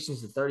 21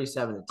 completions and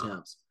 37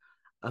 attempts,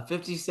 a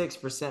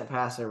 56%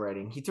 passer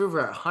rating. He threw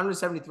for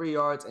 173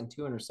 yards and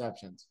 2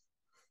 interceptions.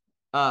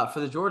 For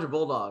the Georgia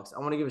Bulldogs, I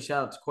want to give a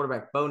shout out to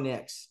quarterback Bo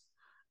Nix.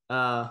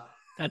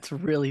 That's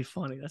really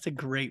funny. That's a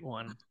great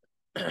one.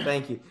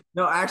 Thank you.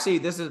 No, actually,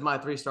 this is my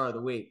 3-star of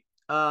the week.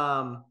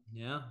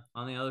 Yeah,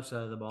 on the other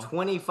side of the ball.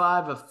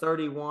 25 of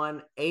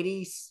 31,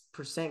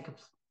 80%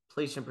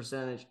 completion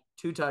percentage,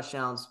 2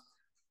 touchdowns,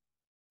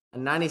 a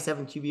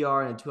 97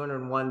 QBR, and a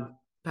 201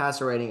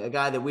 passer rating. A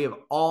guy that we have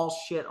all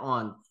shit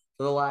on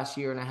for the last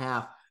year and a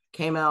half.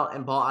 Came out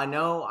and ball. I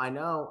know.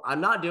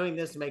 I'm not doing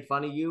this to make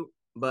fun of you,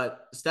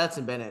 but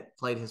Stetson Bennett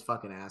played his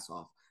fucking ass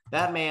off.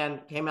 That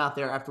man came out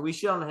there after we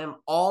shit on him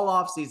all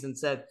offseason,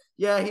 said,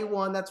 yeah, he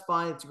won. That's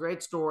fine. It's a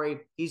great story.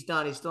 He's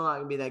done. He's still not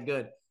going to be that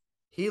good.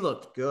 He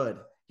looked good.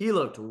 He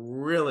looked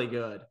really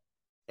good.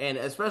 And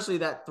especially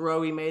that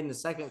throw he made in the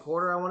second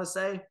quarter, I want to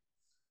say,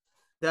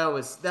 that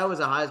was a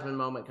Heisman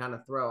moment kind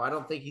of throw. I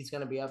don't think he's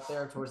going to be up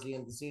there towards the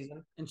end of the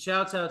season. And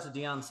shouts out to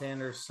Deion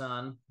Sanders'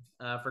 son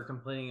for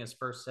completing his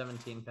first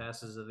 17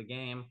 passes of the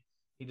game.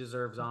 He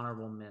deserves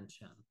honorable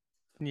mention.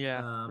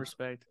 Yeah,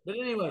 respect. But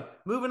anyway,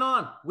 moving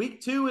on.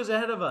 Week 2 is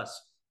ahead of us.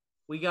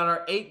 We got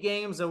our 8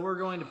 games that we're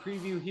going to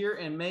preview here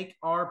and make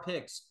our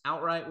picks,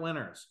 outright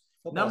winners.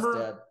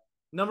 Number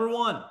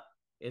 1,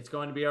 it's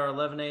going to be our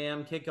 11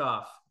 a.m.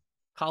 kickoff.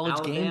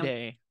 College game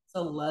day. It's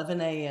 11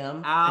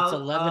 a.m. It's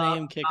 11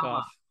 a.m.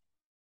 kickoff.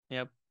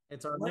 Yep.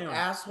 It's our noon.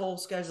 Asshole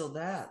scheduled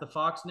that? The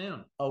Fox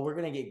noon. Oh, we're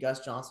going to get Gus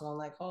Johnson on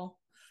that call?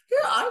 Yeah,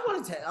 I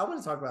want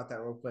to talk about that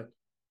real quick.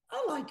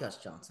 I like Gus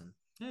Johnson.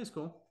 Yeah, he's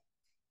cool.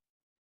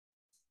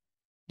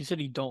 You said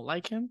you don't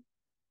like him?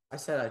 I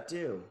said I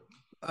do.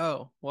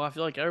 Oh, well, I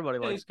feel like everybody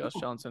likes Gus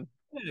Johnson.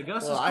 Yeah,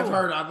 Gus is cool. cool.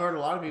 I've heard a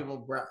lot of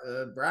people,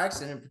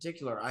 Braxton in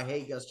particular. I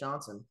hate Gus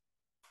Johnson.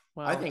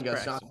 Well, I think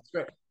Gus Johnson's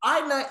great.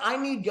 I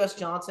need Gus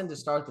Johnson to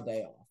start the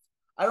day off.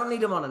 I don't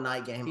need him on a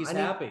night game. He's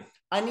happy.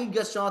 I need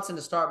Gus Johnson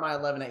to start my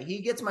 11 a.m.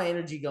 He gets my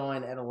energy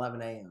going at 11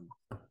 a.m.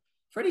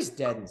 Freddie's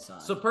dead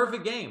inside. So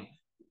perfect game.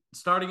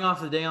 Starting off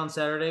the day on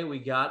Saturday, we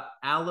got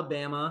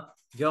Alabama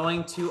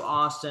going to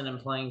Austin and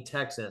playing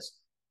Texas.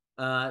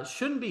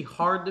 Shouldn't be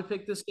hard to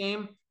pick this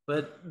game,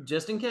 but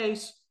just in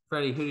case,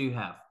 Freddie, who do you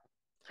have?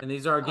 And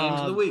these are our games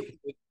of the week.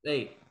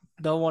 8.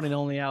 The one and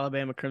only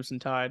Alabama Crimson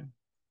Tide.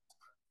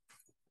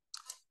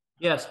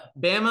 Yes,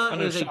 Bama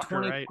is a shocker,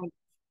 20. Right?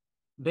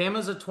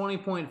 Bama's a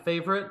 20-point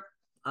favorite.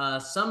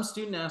 Some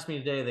student asked me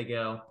today. They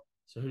go,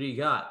 so who do you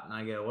got? And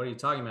I go, what are you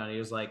talking about? He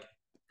was like,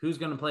 who's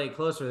going to play it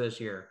closer this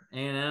year,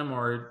 A&M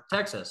or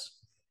Texas?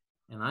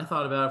 And I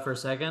thought about it for a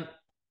second,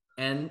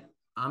 and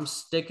I'm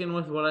sticking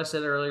with what I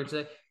said earlier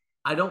today.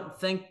 I don't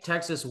think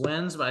Texas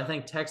wins, but I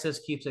think Texas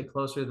keeps it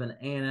closer than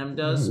A&M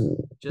does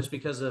just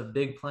because of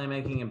big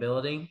playmaking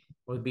ability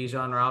with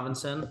Bijan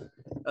Robinson.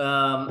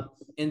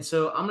 And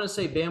so I'm going to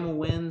say Bama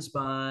wins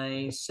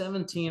by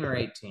 17 or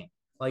 18,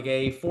 like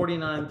a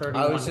 49-31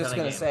 I was just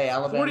going to say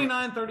Alabama.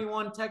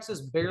 49-31,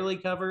 Texas barely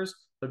covers,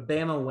 but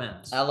Bama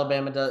wins.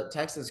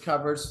 Texas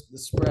covers the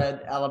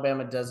spread.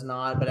 Alabama does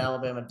not, but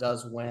Alabama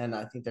does win.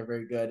 I think they're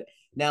very good.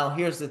 Now,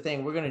 here's the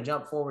thing. We're going to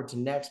jump forward to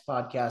next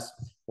podcast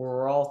where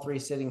we're all three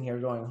sitting here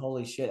going,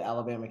 holy shit,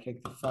 Alabama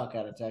kicked the fuck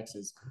out of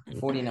Texas,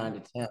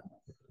 49-10.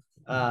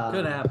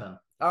 Could happen.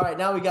 All right,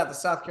 now we got the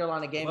South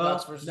Carolina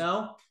Gamecocks versus.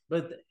 No,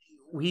 but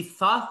we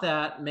thought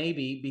that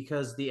maybe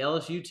because the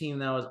LSU team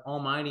that was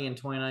almighty in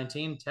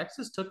 2019,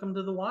 Texas took them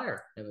to the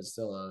wire. It was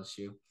still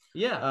LSU.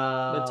 Yeah,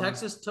 but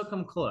Texas took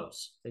them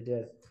close. They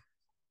did.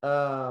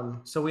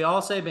 So we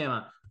all say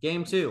Bama.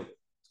 Game 2,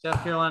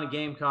 South Carolina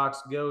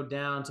Gamecocks go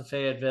down to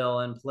Fayetteville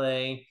and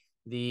play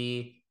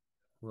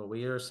what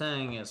we are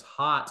saying is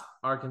hot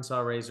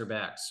Arkansas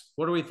Razorbacks.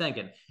 What are we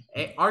thinking?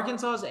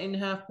 Arkansas is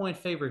 8.5-point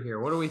favorite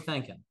here. What are we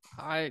thinking?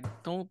 I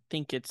don't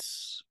think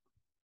it's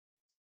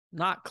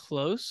not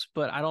close,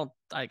 but I don't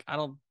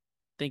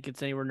think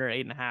it's anywhere near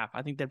 8.5.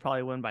 I think they'd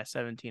probably win by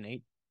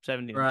 17,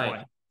 20.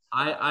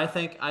 I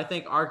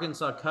think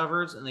Arkansas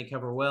covers, and they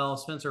cover well.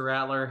 Spencer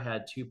Rattler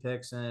had 2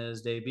 picks in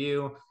his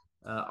debut.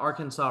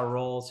 Arkansas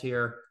rolls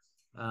here.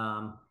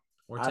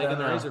 We're taking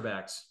the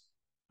Razorbacks.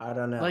 I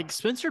don't know. Like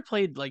Spencer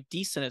played like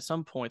decent at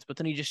some points, but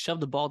then he just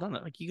shoved the ball down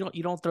there. Like you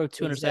don't throw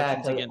 2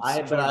 interceptions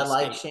against. But I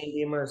like Shane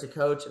Beamer as a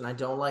coach, and I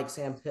don't like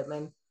Sam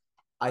Pittman.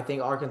 I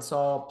think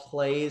Arkansas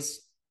plays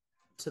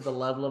to the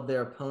level of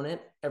their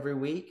opponent every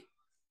week.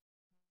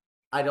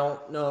 I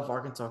don't know if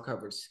Arkansas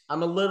covers.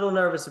 I'm a little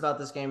nervous about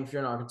this game if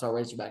you're an Arkansas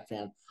Razorback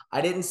fan.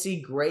 I didn't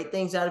see great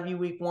things out of you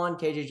week 1.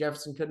 KJ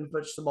Jefferson couldn't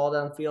push the ball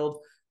downfield.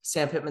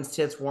 Sam Pittman's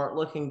tits weren't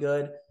looking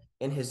good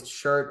in his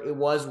shirt. It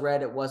was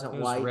red. It wasn't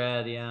white. It was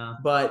red, yeah.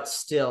 But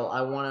still, I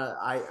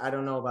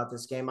don't know about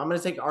this game. I'm going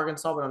to take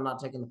Arkansas, but I'm not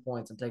taking the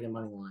points. I'm taking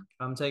money line.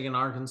 I'm taking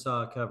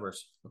Arkansas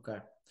covers. Okay.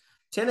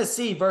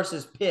 Tennessee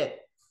versus Pitt.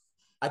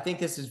 I think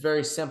this is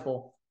very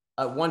simple.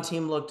 One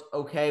team looked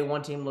okay.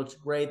 One team looked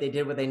great. They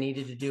did what they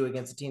needed to do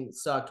against a team that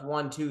sucked.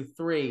 1, 2,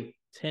 3.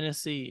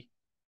 Tennessee.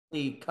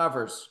 The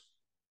covers.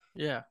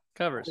 Yeah,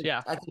 covers.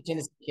 Yeah. I think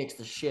Tennessee kicks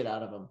the shit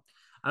out of them.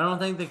 I don't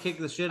think they kick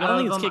the shit out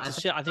of them. I think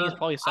it's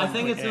probably. I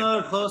think it's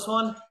another close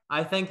one.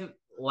 I think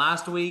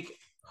last week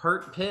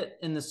hurt Pitt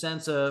in the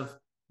sense of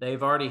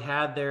they've already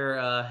had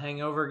their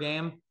hangover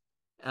game.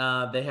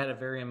 They had a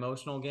very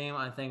emotional game.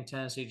 I think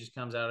Tennessee just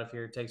comes out of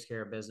here, takes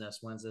care of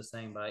business, wins this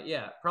thing by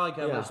probably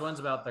covers. Wins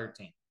about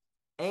 13.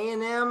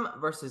 A&M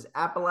versus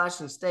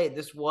Appalachian State.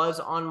 This was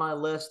on my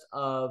list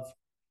of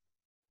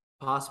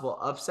possible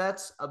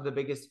upsets of the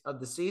biggest of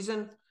the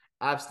season.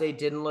 App State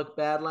didn't look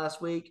bad last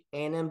week.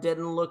 A&M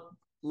didn't look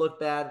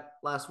bad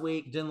last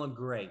week. Didn't look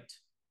great.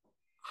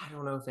 I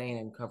don't know if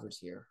A&M covers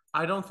here.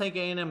 I don't think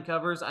A&M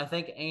covers. I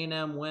think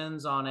A&M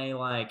wins on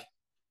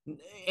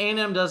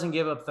A&M doesn't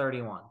give up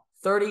 31.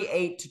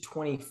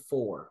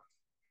 38-24.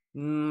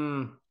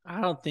 I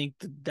don't think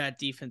that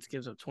defense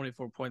gives up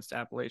 24 points to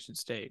Appalachian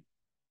State.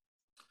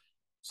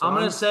 So I'm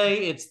going to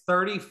say it's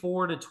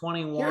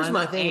 34-21. Here's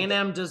my thing.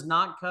 A&M does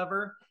not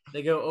cover.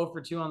 They go 0 for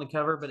 2 on the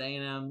cover, but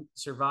A&M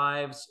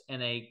survives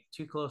in a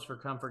too close for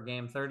comfort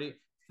game, 34-21,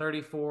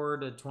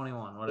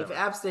 whatever. If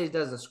App State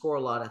doesn't score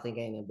a lot, I think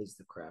A&M beats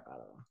the crap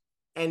out of them.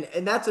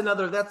 And that's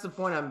the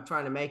point I'm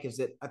trying to make is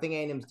that I think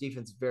A&M's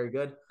defense is very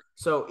good.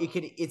 So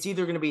it's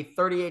either going to be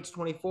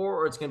 38-24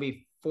 or it's going to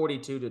be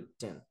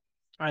 42-10.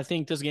 I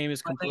think this game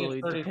is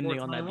completely depending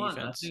on that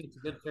defense. I think it's a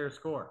good fair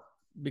score.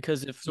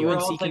 Because if so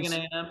UNC can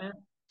A&M here?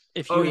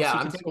 If UNC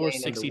can score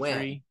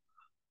 63,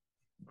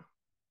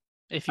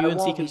 if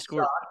UNC can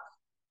score,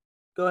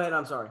 go ahead.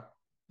 I'm sorry.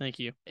 Thank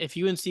you. If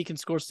UNC can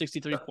score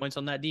 63 points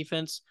on that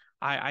defense,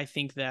 I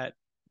think that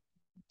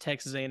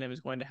Texas A&M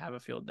is going to have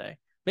a field day.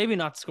 Maybe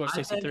not score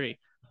 63,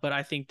 but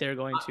I think they're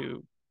going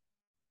to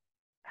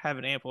have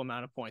an ample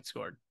amount of points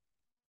scored.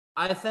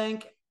 I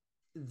think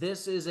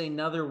this is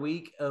another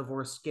week of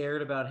we're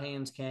scared about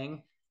Haynes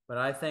King. But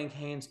I think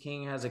Haynes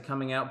King has a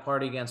coming out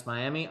party against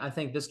Miami. I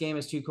think this game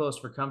is too close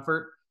for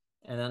comfort.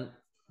 And then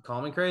call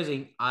me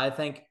crazy. I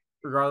think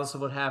regardless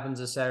of what happens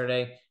this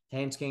Saturday,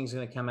 Haynes King's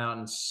going to come out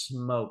and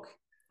smoke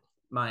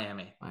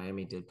Miami.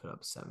 Miami did put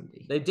up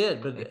 70. They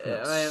did, but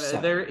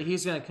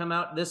he's going to come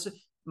out.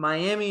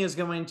 Miami is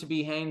going to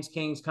be Haynes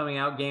King's coming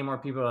out game where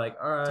people are like,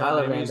 all right,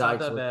 Tyler maybe Van it's not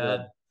that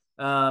bad.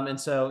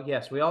 And so,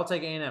 yes, we all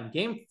take A&M.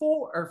 Game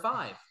 4 or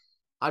 5.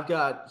 I've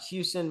got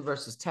Houston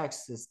versus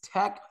Texas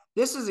Tech.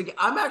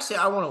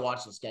 I want to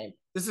watch this game.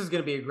 This is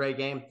going to be a great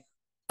game.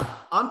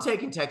 I'm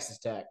taking Texas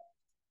Tech.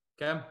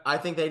 Okay. I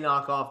think they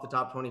knock off the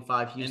top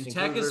 25 Houston. And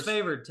Tech Cougars. is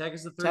favored. Tech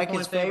is the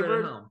 3-point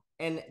favorite at home.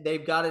 and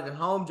they've got it at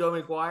home. Joe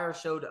McGuire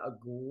showed a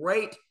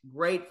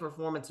great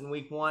performance in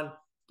week 1.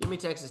 Give me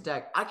Texas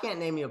Tech. I can't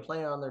name you a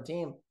player on their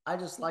team. I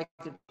just like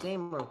the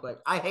team real quick.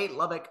 I hate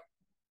Lubbock.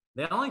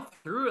 They only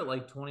threw it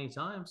like 20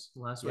 times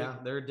last week.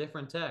 They're a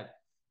different Tech.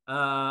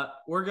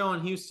 We're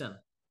going Houston.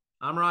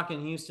 I'm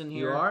rocking Houston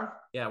here. You are?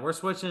 Yeah, we're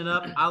switching it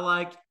up. I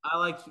like.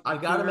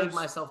 I've got to make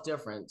myself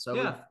different. So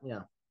yeah.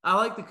 I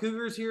like the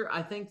Cougars here.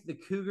 I think the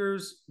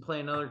Cougars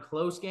play another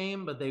close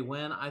game, but they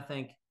win. I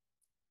think.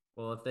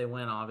 Well, if they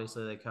win,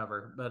 obviously they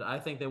cover, but I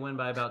think they win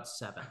by about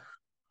 7.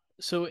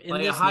 So in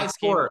like this a high next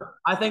score,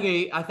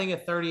 game, I think a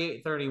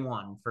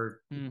 38-31 for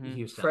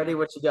Houston. Freddie,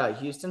 what you got?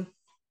 Houston?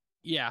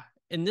 Yeah.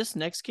 In this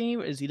next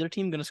game, is either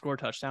team going to score a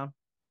touchdown?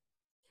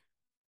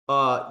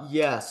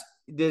 Yes.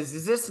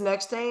 Is this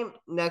next game?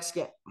 Next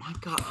game. My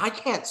God, I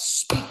can't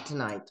speak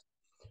tonight.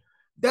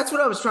 That's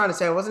what I was trying to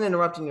say. I wasn't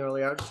interrupting you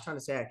earlier. I was just trying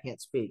to say I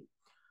can't speak.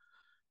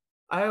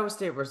 Iowa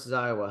State versus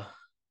Iowa.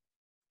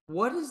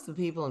 What does the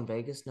people in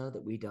Vegas know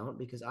that we don't?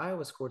 Because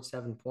Iowa scored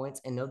 7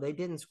 points, and no, they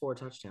didn't score a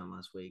touchdown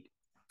last week.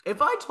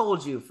 If I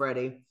told you,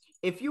 Freddie,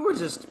 if you were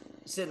just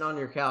sitting on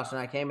your couch and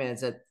I came in and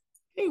said,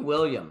 hey,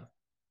 William,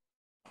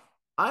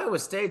 Iowa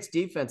State's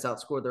defense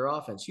outscored their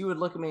offense, you would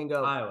look at me and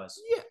go,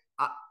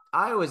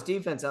 Iowa's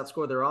defense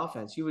outscored their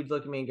offense. You would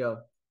look at me and go,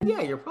 yeah,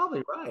 you're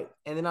probably right.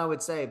 And then I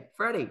would say,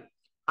 Freddie,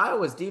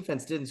 Iowa's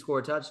defense didn't score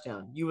a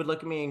touchdown. You would look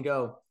at me and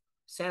go,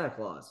 Santa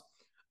Claus.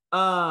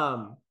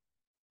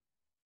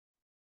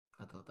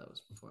 I thought that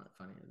was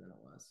funnier than it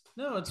was.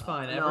 No, it's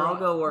fine. I'll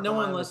go work. No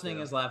one listening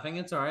is laughing.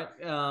 It's all right.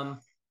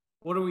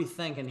 What are we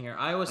thinking here?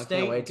 Iowa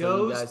State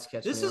goes.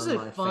 This is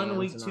a fun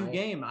week 2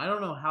 game. I don't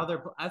know how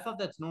they're. I thought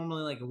that's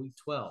normally like a week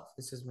 12.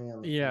 This is me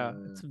on the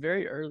phone. It's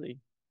very early.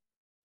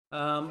 What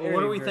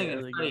are we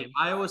thinking?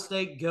 Iowa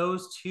State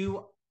goes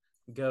to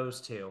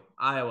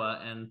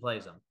Iowa and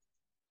plays them.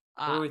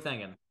 What are we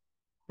thinking?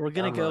 We're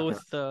gonna go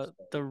with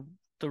the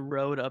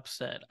road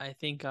upset. I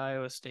think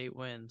Iowa State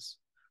wins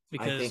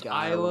because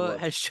Iowa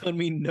has shown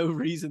me no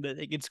reason that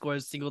they can score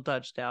a single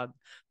touchdown,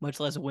 much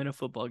less win a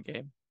football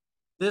game.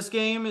 This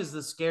game is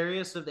the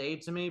scariest of the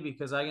 8 to me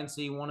because I can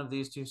see one of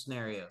these 2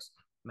 scenarios.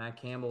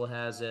 Matt Campbell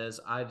has his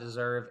I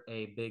deserve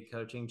a big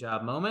coaching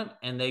job moment,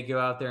 and they go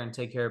out there and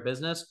take care of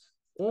business.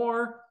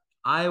 Or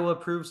Iowa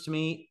proves to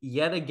me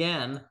yet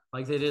again,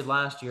 like they did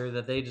last year,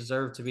 that they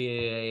deserve to be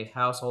a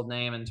household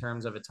name in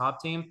terms of a top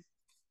team.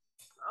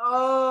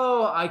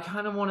 Oh, I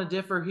kind of want to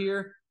differ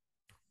here.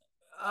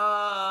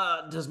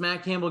 Does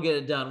Matt Campbell get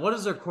it done? What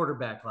is their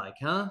quarterback like,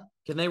 huh?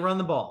 Can they run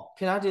the ball?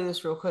 Can I do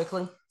this real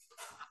quickly?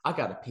 I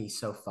got to pee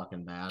so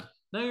fucking bad.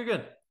 No, you're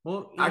good.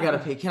 Well, I got to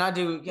pee. Can I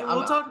do?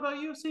 We'll talk about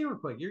UFC real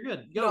quick. You're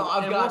good. Go. No,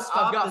 I've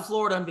got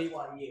Florida and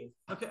BYU.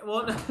 Okay,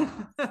 well,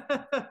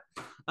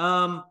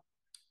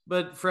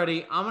 but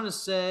Freddie, I'm gonna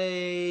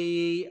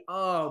say,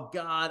 oh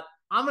God,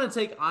 I'm gonna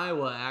take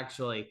Iowa.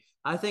 Actually,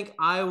 I think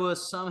Iowa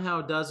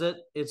somehow does it.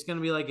 It's gonna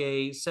be like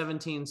a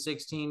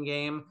 17-16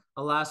 game.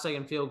 A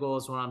last-second field goal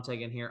is what I'm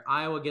taking here.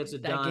 Iowa gets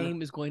it done. That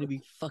game is going to be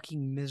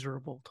fucking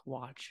miserable to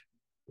watch.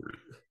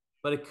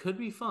 But it could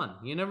be fun.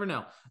 You never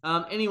know.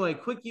 Anyway,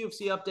 quick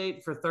UFC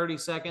update for 30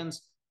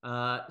 seconds.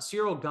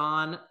 Cyril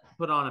Gane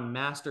put on a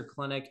master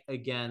clinic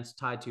against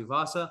Tai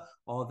Tuivasa,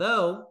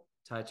 although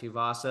Tai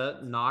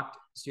Tuivasa knocked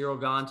Cyril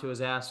Gane to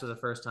his ass for the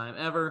first time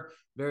ever.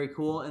 Very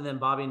cool. And then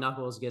Bobby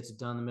Knuckles gets it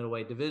done in the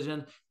middleweight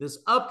division. This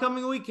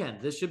upcoming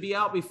weekend, this should be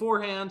out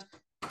beforehand.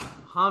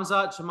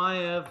 Khamzat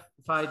Chimaev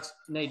fights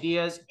Nate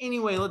Diaz.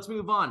 Anyway, let's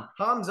move on.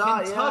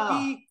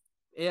 Kentucky.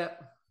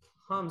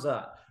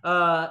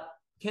 Khamzat.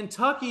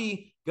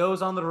 Kentucky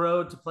goes on the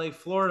road to play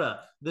Florida,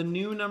 the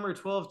new number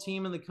 12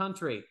 team in the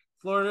country.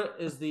 Florida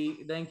is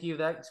thank you,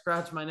 that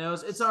scratched my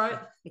nose. It's all right.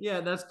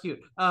 Yeah, that's cute.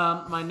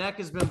 My neck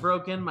has been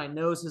broken. My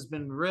nose has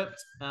been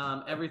ripped.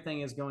 Everything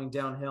is going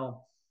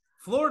downhill.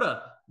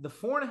 Florida, the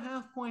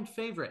 4.5-point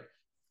favorite.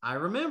 I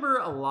remember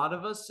a lot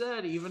of us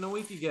said even a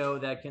week ago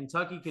that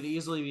Kentucky could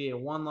easily be a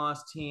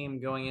 1-loss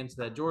team going into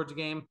that Georgia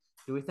game.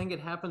 Do we think it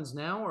happens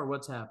now or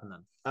what's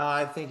happening?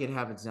 I think it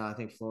happens now. I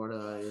think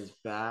Florida is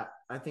back.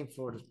 I think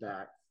Florida's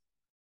back.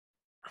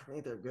 I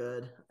think they're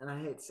good. And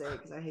I hate to say it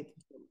because I hate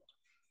them.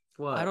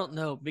 What? I don't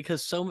know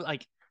because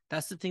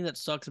that's the thing that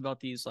sucks about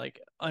these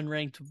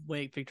unranked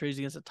victories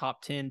against a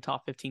top 10,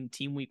 top 15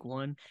 team week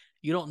 1.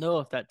 You don't know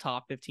if that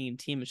top 15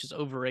 team is just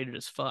overrated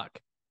as fuck.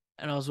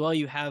 And as well,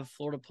 you have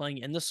Florida playing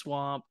in the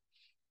swamp,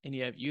 and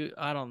you have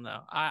I don't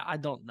know. I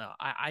don't know.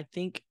 I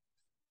think.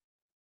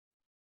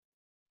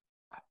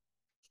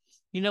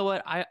 You know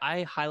what?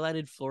 I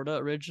highlighted Florida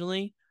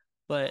originally,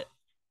 but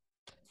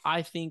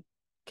I think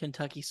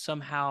Kentucky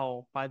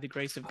somehow, by the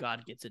grace of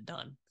God, gets it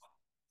done.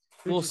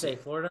 We'll say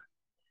Florida.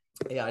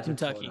 Yeah, I took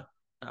Kentucky. Florida.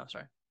 Oh,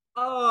 sorry.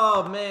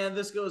 Oh man,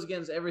 this goes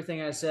against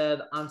everything I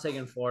said. I'm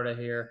taking Florida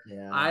here.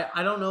 Yeah.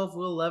 I don't know if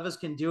Will Levis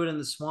can do it in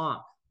the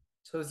swamp.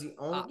 So is the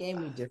only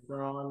game we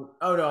differ on?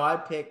 Oh no, I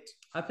picked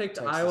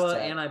Texas Iowa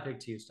Tech. And I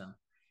picked Houston.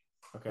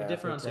 Okay,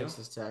 different on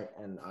Texas Tech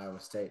and Iowa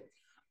State.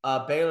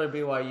 Baylor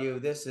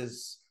BYU. This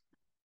is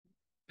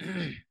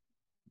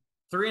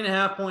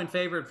 3.5-point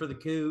favorite for the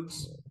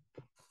Cougs.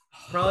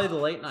 Probably the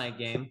late night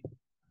game.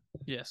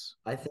 Yes.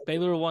 I think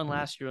Baylor won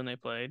last year when they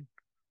played.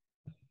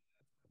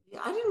 Yeah,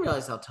 I didn't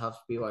realize how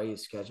tough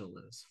BYU's schedule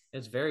is.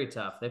 It's very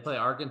tough. They play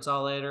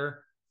Arkansas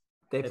later.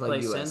 They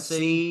play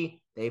USC.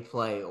 They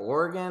play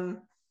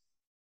Oregon.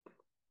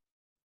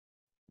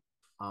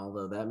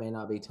 Although that may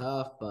not be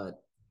tough,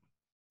 but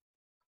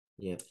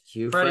yeah,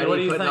 Freddie, what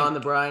do you putting think? on the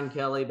Brian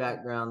Kelly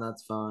background,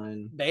 that's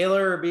fine.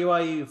 Baylor or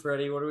BYU,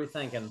 Freddie? What are we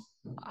thinking?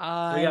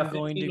 I'm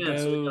going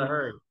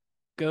to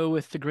go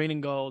with the green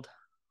and gold.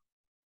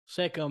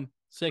 Sick 'em,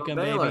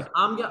 Baylor. baby.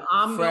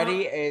 I'm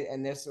Freddie, going,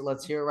 and this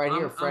let's hear it right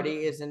here.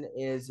 Freddie is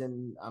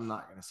in. I'm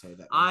not gonna say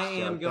that. I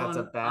am joke. going. That's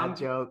a bad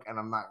joke, and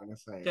I'm not gonna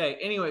say it. Okay.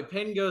 Anyway,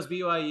 Peyton goes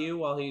BYU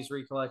while he's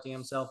recollecting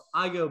himself.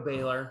 I go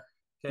Baylor.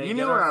 Okay. You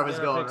knew where I was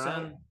going,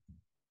 right?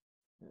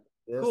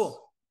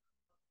 Cool.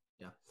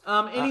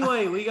 Yeah.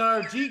 Anyway, we got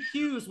our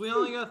GQs. We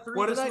only got 3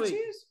 What this did I week.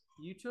 choose?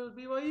 You chose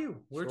BYU.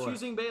 We're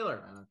choosing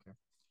Baylor. I don't care.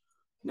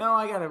 No,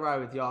 I gotta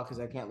ride with y'all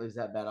because I can't lose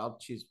that bet. I'll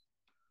choose.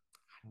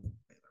 I don't know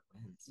if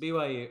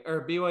Baylor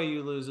wins.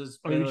 BYU loses.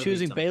 Are you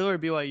choosing Baylor or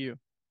BYU?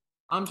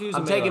 I'm choosing.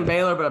 I'm taking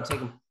Baylor, but I'm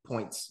taking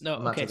points. No,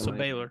 okay, so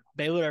Baylor.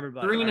 Baylor,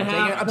 everybody.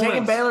 3.5. I'm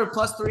taking Baylor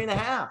plus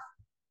 3.5.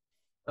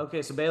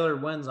 Okay, so Baylor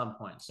wins on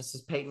points. This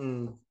is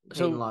Peyton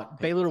So Lock.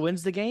 Baylor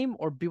wins the game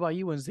or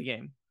BYU wins the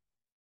game?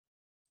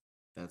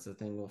 That's the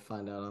thing we'll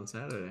find out on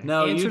Saturday.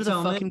 No, Answer you the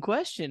tell fucking me.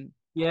 question.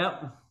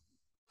 Yep.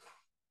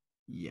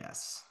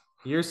 Yes.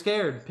 You're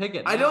scared. Pick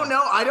it. Now. I don't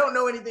know. I don't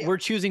know anything. We're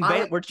choosing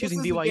We're choosing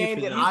BYU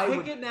for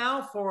You pick it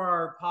now for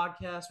our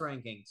podcast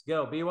rankings.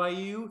 Go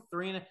BYU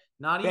 3.5.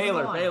 Not even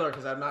Baylor,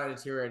 because I'm not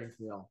deteriorating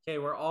from y'all. Okay,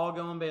 we're all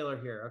going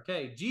Baylor here.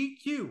 Okay,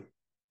 GQ.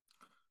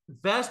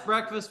 Best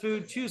breakfast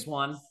food. Choose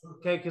one.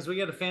 Okay, because we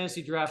got a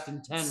fantasy draft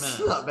in 10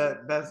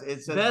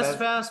 minutes. Best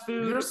fast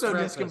food. You're so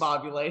breakfast.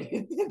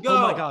 discombobulated. Go.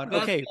 Oh my god.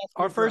 Okay,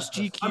 our first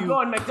breakfast. GQ. I'm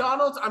going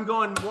McDonald's. I'm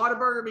going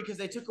Whataburger because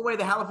they took away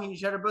the jalapeno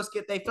cheddar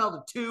biscuit. They fell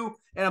to 2,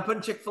 and I'm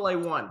putting Chick-fil-A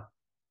 1.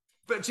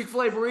 But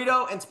Chick-fil-A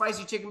burrito and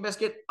spicy chicken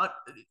biscuit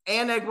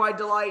and egg white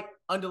delight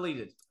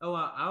undeleted. Oh,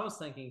 I was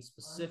thinking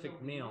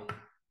specific meal.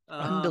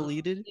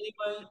 Undeleted.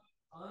 Anyway,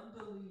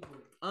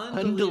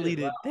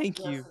 Undeleted. Wow. Thank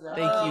you.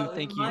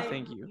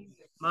 Thank you.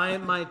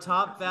 My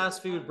top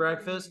fast food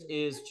breakfast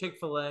is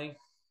Chick-fil-A.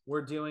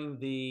 We're doing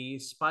the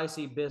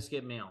spicy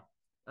biscuit meal.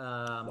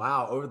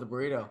 Wow, over the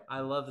burrito.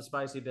 I love the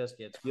spicy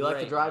biscuits. You like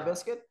the dry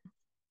biscuit?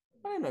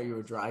 I didn't know you were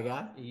a dry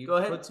guy. Go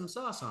ahead. Put some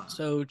sauce on.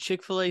 So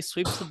Chick-fil-A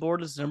sweeps the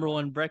board as the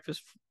 #1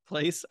 breakfast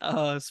place.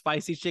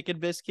 Spicy chicken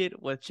biscuit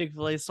with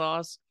Chick-fil-A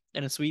sauce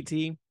and a sweet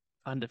tea.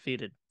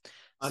 Undefeated.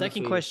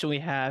 Second question we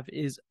have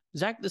is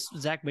Zach.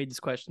 Zach made this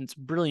question. It's a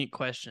brilliant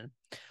question.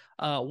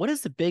 What is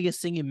the biggest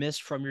thing you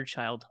missed from your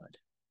childhood?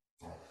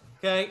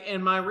 Okay,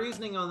 and my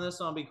reasoning on this,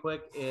 I'll be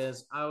quick,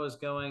 is I was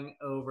going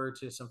over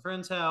to some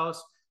friend's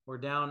house. We're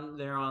down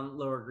there on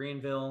Lower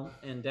Greenville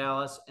in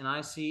Dallas, and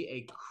I see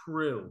a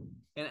crew,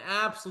 an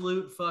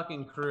absolute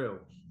fucking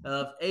crew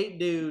of 8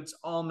 dudes,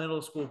 all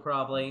middle school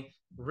probably,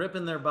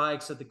 ripping their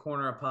bikes at the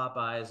corner of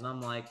Popeyes. And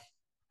I'm like,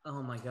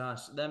 oh my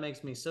gosh, that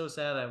makes me so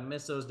sad. I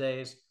miss those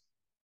days.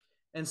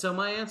 And so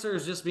my answer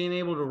is just being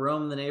able to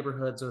roam the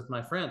neighborhoods with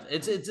my friends.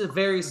 It's a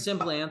very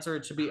simple answer.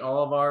 It should be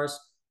all of ours.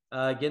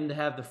 Getting to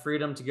have the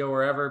freedom to go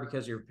wherever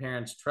because your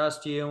parents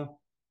trust you.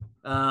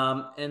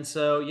 And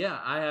so,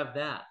 yeah, I have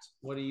that.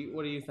 What are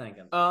you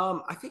thinking?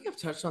 I think I've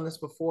touched on this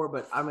before,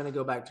 but I'm going to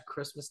go back to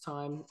Christmas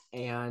time.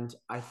 And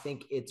I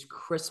think it's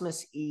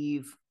Christmas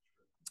Eve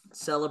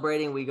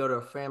celebrating. We go to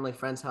a family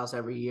friend's house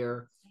every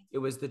year. It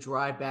was the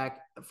drive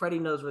back. Freddie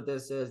knows what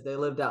this is. They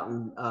lived out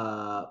in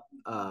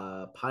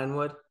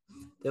Pinewood.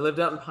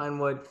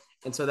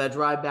 And so that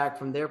drive back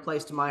from their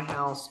place to my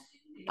house,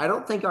 I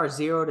don't think our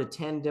 0 to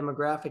 10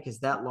 demographic is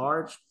that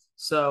large.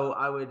 So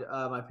I would,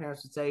 my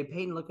parents would say,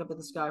 Peyton, look up at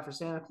the sky for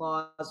Santa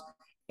Claus.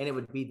 And it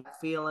would be that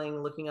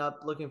feeling, looking up,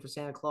 looking for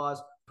Santa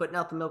Claus, putting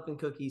out the milk and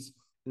cookies,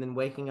 and then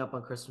waking up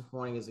on Christmas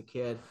morning as a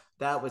kid.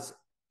 That's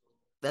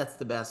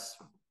the best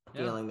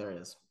feeling there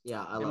is.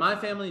 Yeah. I love my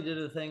family did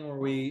a thing where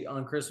we,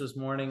 on Christmas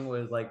morning,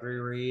 would like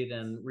reread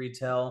and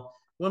retell.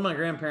 When my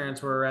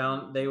grandparents were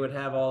around, they would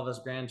have all of us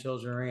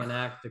grandchildren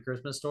reenact the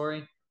Christmas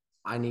story.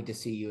 I need to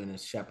see you in a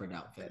shepherd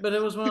outfit. But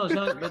it was when I was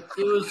young, but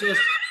it was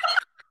just,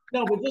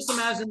 no, but just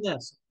imagine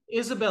this.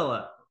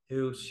 Isabella,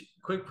 who,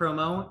 quick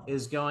promo,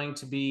 is going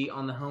to be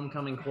on the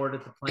homecoming court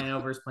at the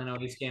Plano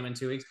East game in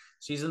 2 weeks.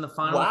 She's in the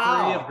final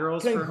 3 of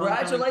girls.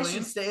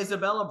 Congratulations to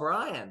Isabella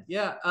Bryan.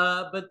 Yeah,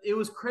 but it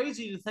was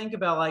crazy to think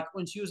about, like,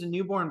 when she was a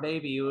newborn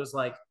baby, it was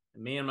like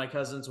me and my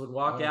cousins would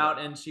walk out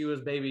and she was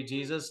baby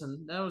Jesus,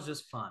 and that was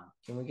just fun.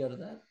 Can we go to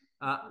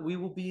that? We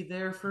will be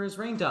there for his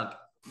ring dunk.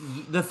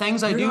 The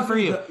things I do for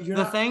you.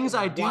 The things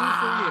I do for you.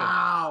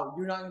 Wow.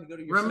 You're not going to go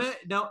to your sister?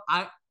 No,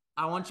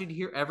 I want you to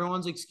hear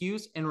everyone's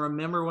excuse and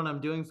remember what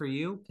I'm doing for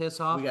you. Piss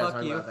off.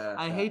 Fuck you.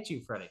 I hate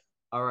you, Freddie.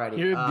 All righty.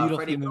 You're a beautiful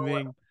Freddie, human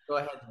being. Go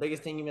ahead. The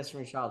biggest thing you missed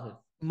from your childhood.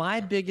 My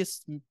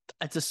biggest,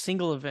 it's a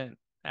single event.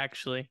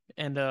 actually.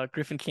 And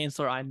Griffin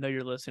Kanzler, I know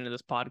you're listening to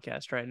this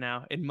podcast right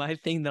now. And my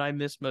thing that I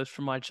miss most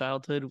from my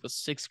childhood was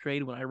 6th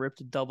grade when I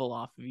ripped a double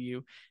off of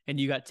you and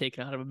you got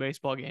taken out of a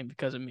baseball game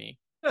because of me.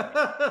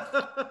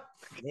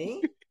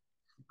 Me?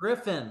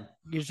 Griffin.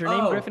 Is your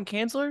name Griffin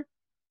Kanzler?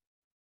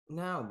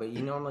 No, but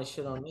you normally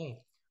shit on me.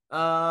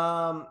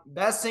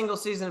 Best single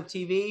season of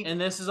TV. And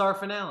this is our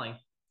finale.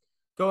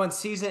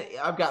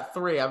 I've got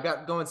 3. I've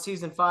got going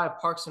season 5,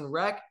 Parks and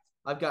Rec.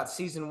 I've got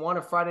season 1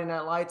 of Friday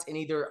Night Lights, and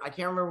I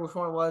can't remember which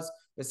one it was,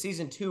 but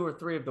season 2 or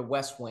 3 of The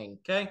West Wing.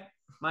 Okay.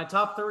 My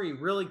top 3,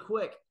 really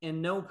quick,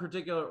 in no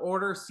particular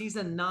order.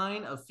 Season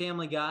 9 of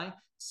Family Guy.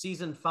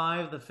 Season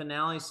 5, the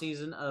finale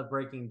season of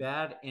Breaking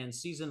Bad. And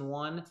season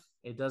 1,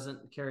 it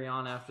doesn't carry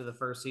on after the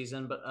first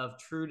season, but of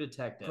True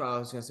Detective. I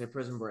was going to say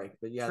Prison Break,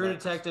 but yeah. True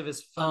Detective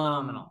is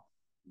phenomenal.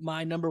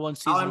 My number 1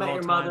 season How I Met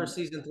Your Mother, time.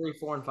 season 3,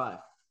 4, and 5.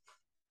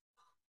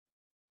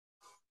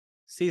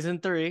 Season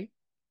 3.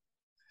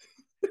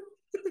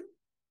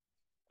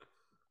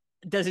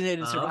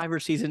 Designated Survivor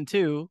season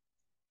 2.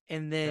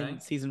 And then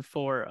season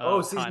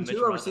 4. Season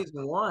 2 over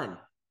season 1.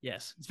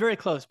 Yes. It's very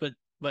close, but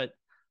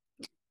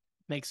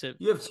makes it.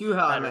 You have 2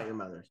 How better. I Met Your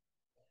Mothers.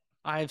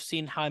 I've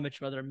seen How I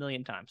Met Your Mother a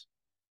million times.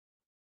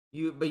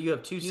 But you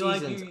have 2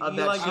 seasons of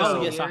that show.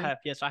 Oh, yes, I have.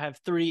 Yes, I have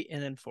 3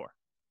 and then 4.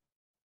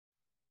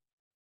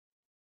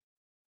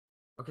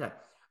 Okay.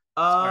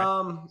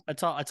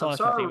 That's all. I'm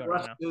sorry to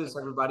rush through this,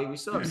 everybody. We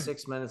still have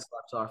 6 minutes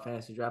left to our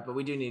fantasy draft, but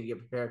we do need to get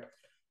prepared.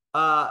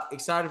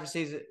 Excited for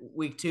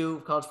week 2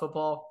 of college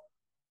football.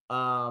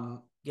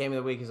 Game of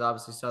the week is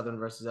obviously Southern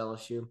versus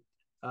LSU.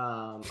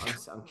 I'm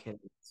kidding.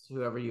 It's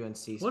whoever UNC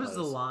plays. What is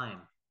the line?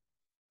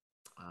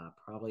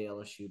 Probably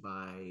LSU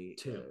by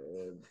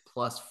 2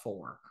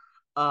 +4.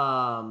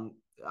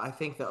 I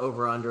think the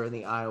over/under in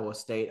the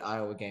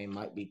Iowa game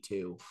might be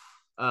 2.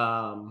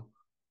 And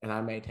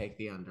I may take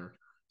the under.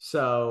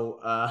 So,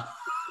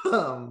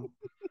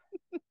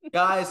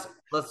 guys,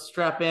 let's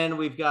strap in.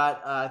 We've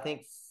got, I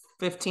think,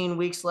 15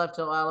 weeks left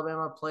till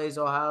Alabama plays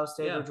Ohio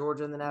State or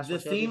Georgia in the national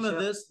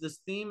championship. The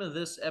theme of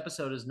this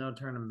episode is no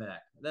turning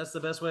back. That's the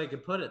best way I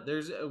could put it.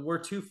 We're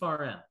too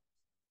far in.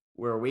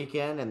 We're a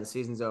weekend and the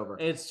season's over.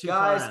 It's too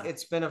guys. far in.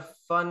 It's been a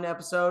fun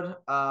episode.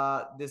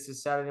 This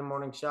is Saturday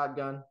Morning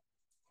Shotgun.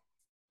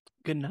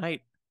 Good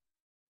night.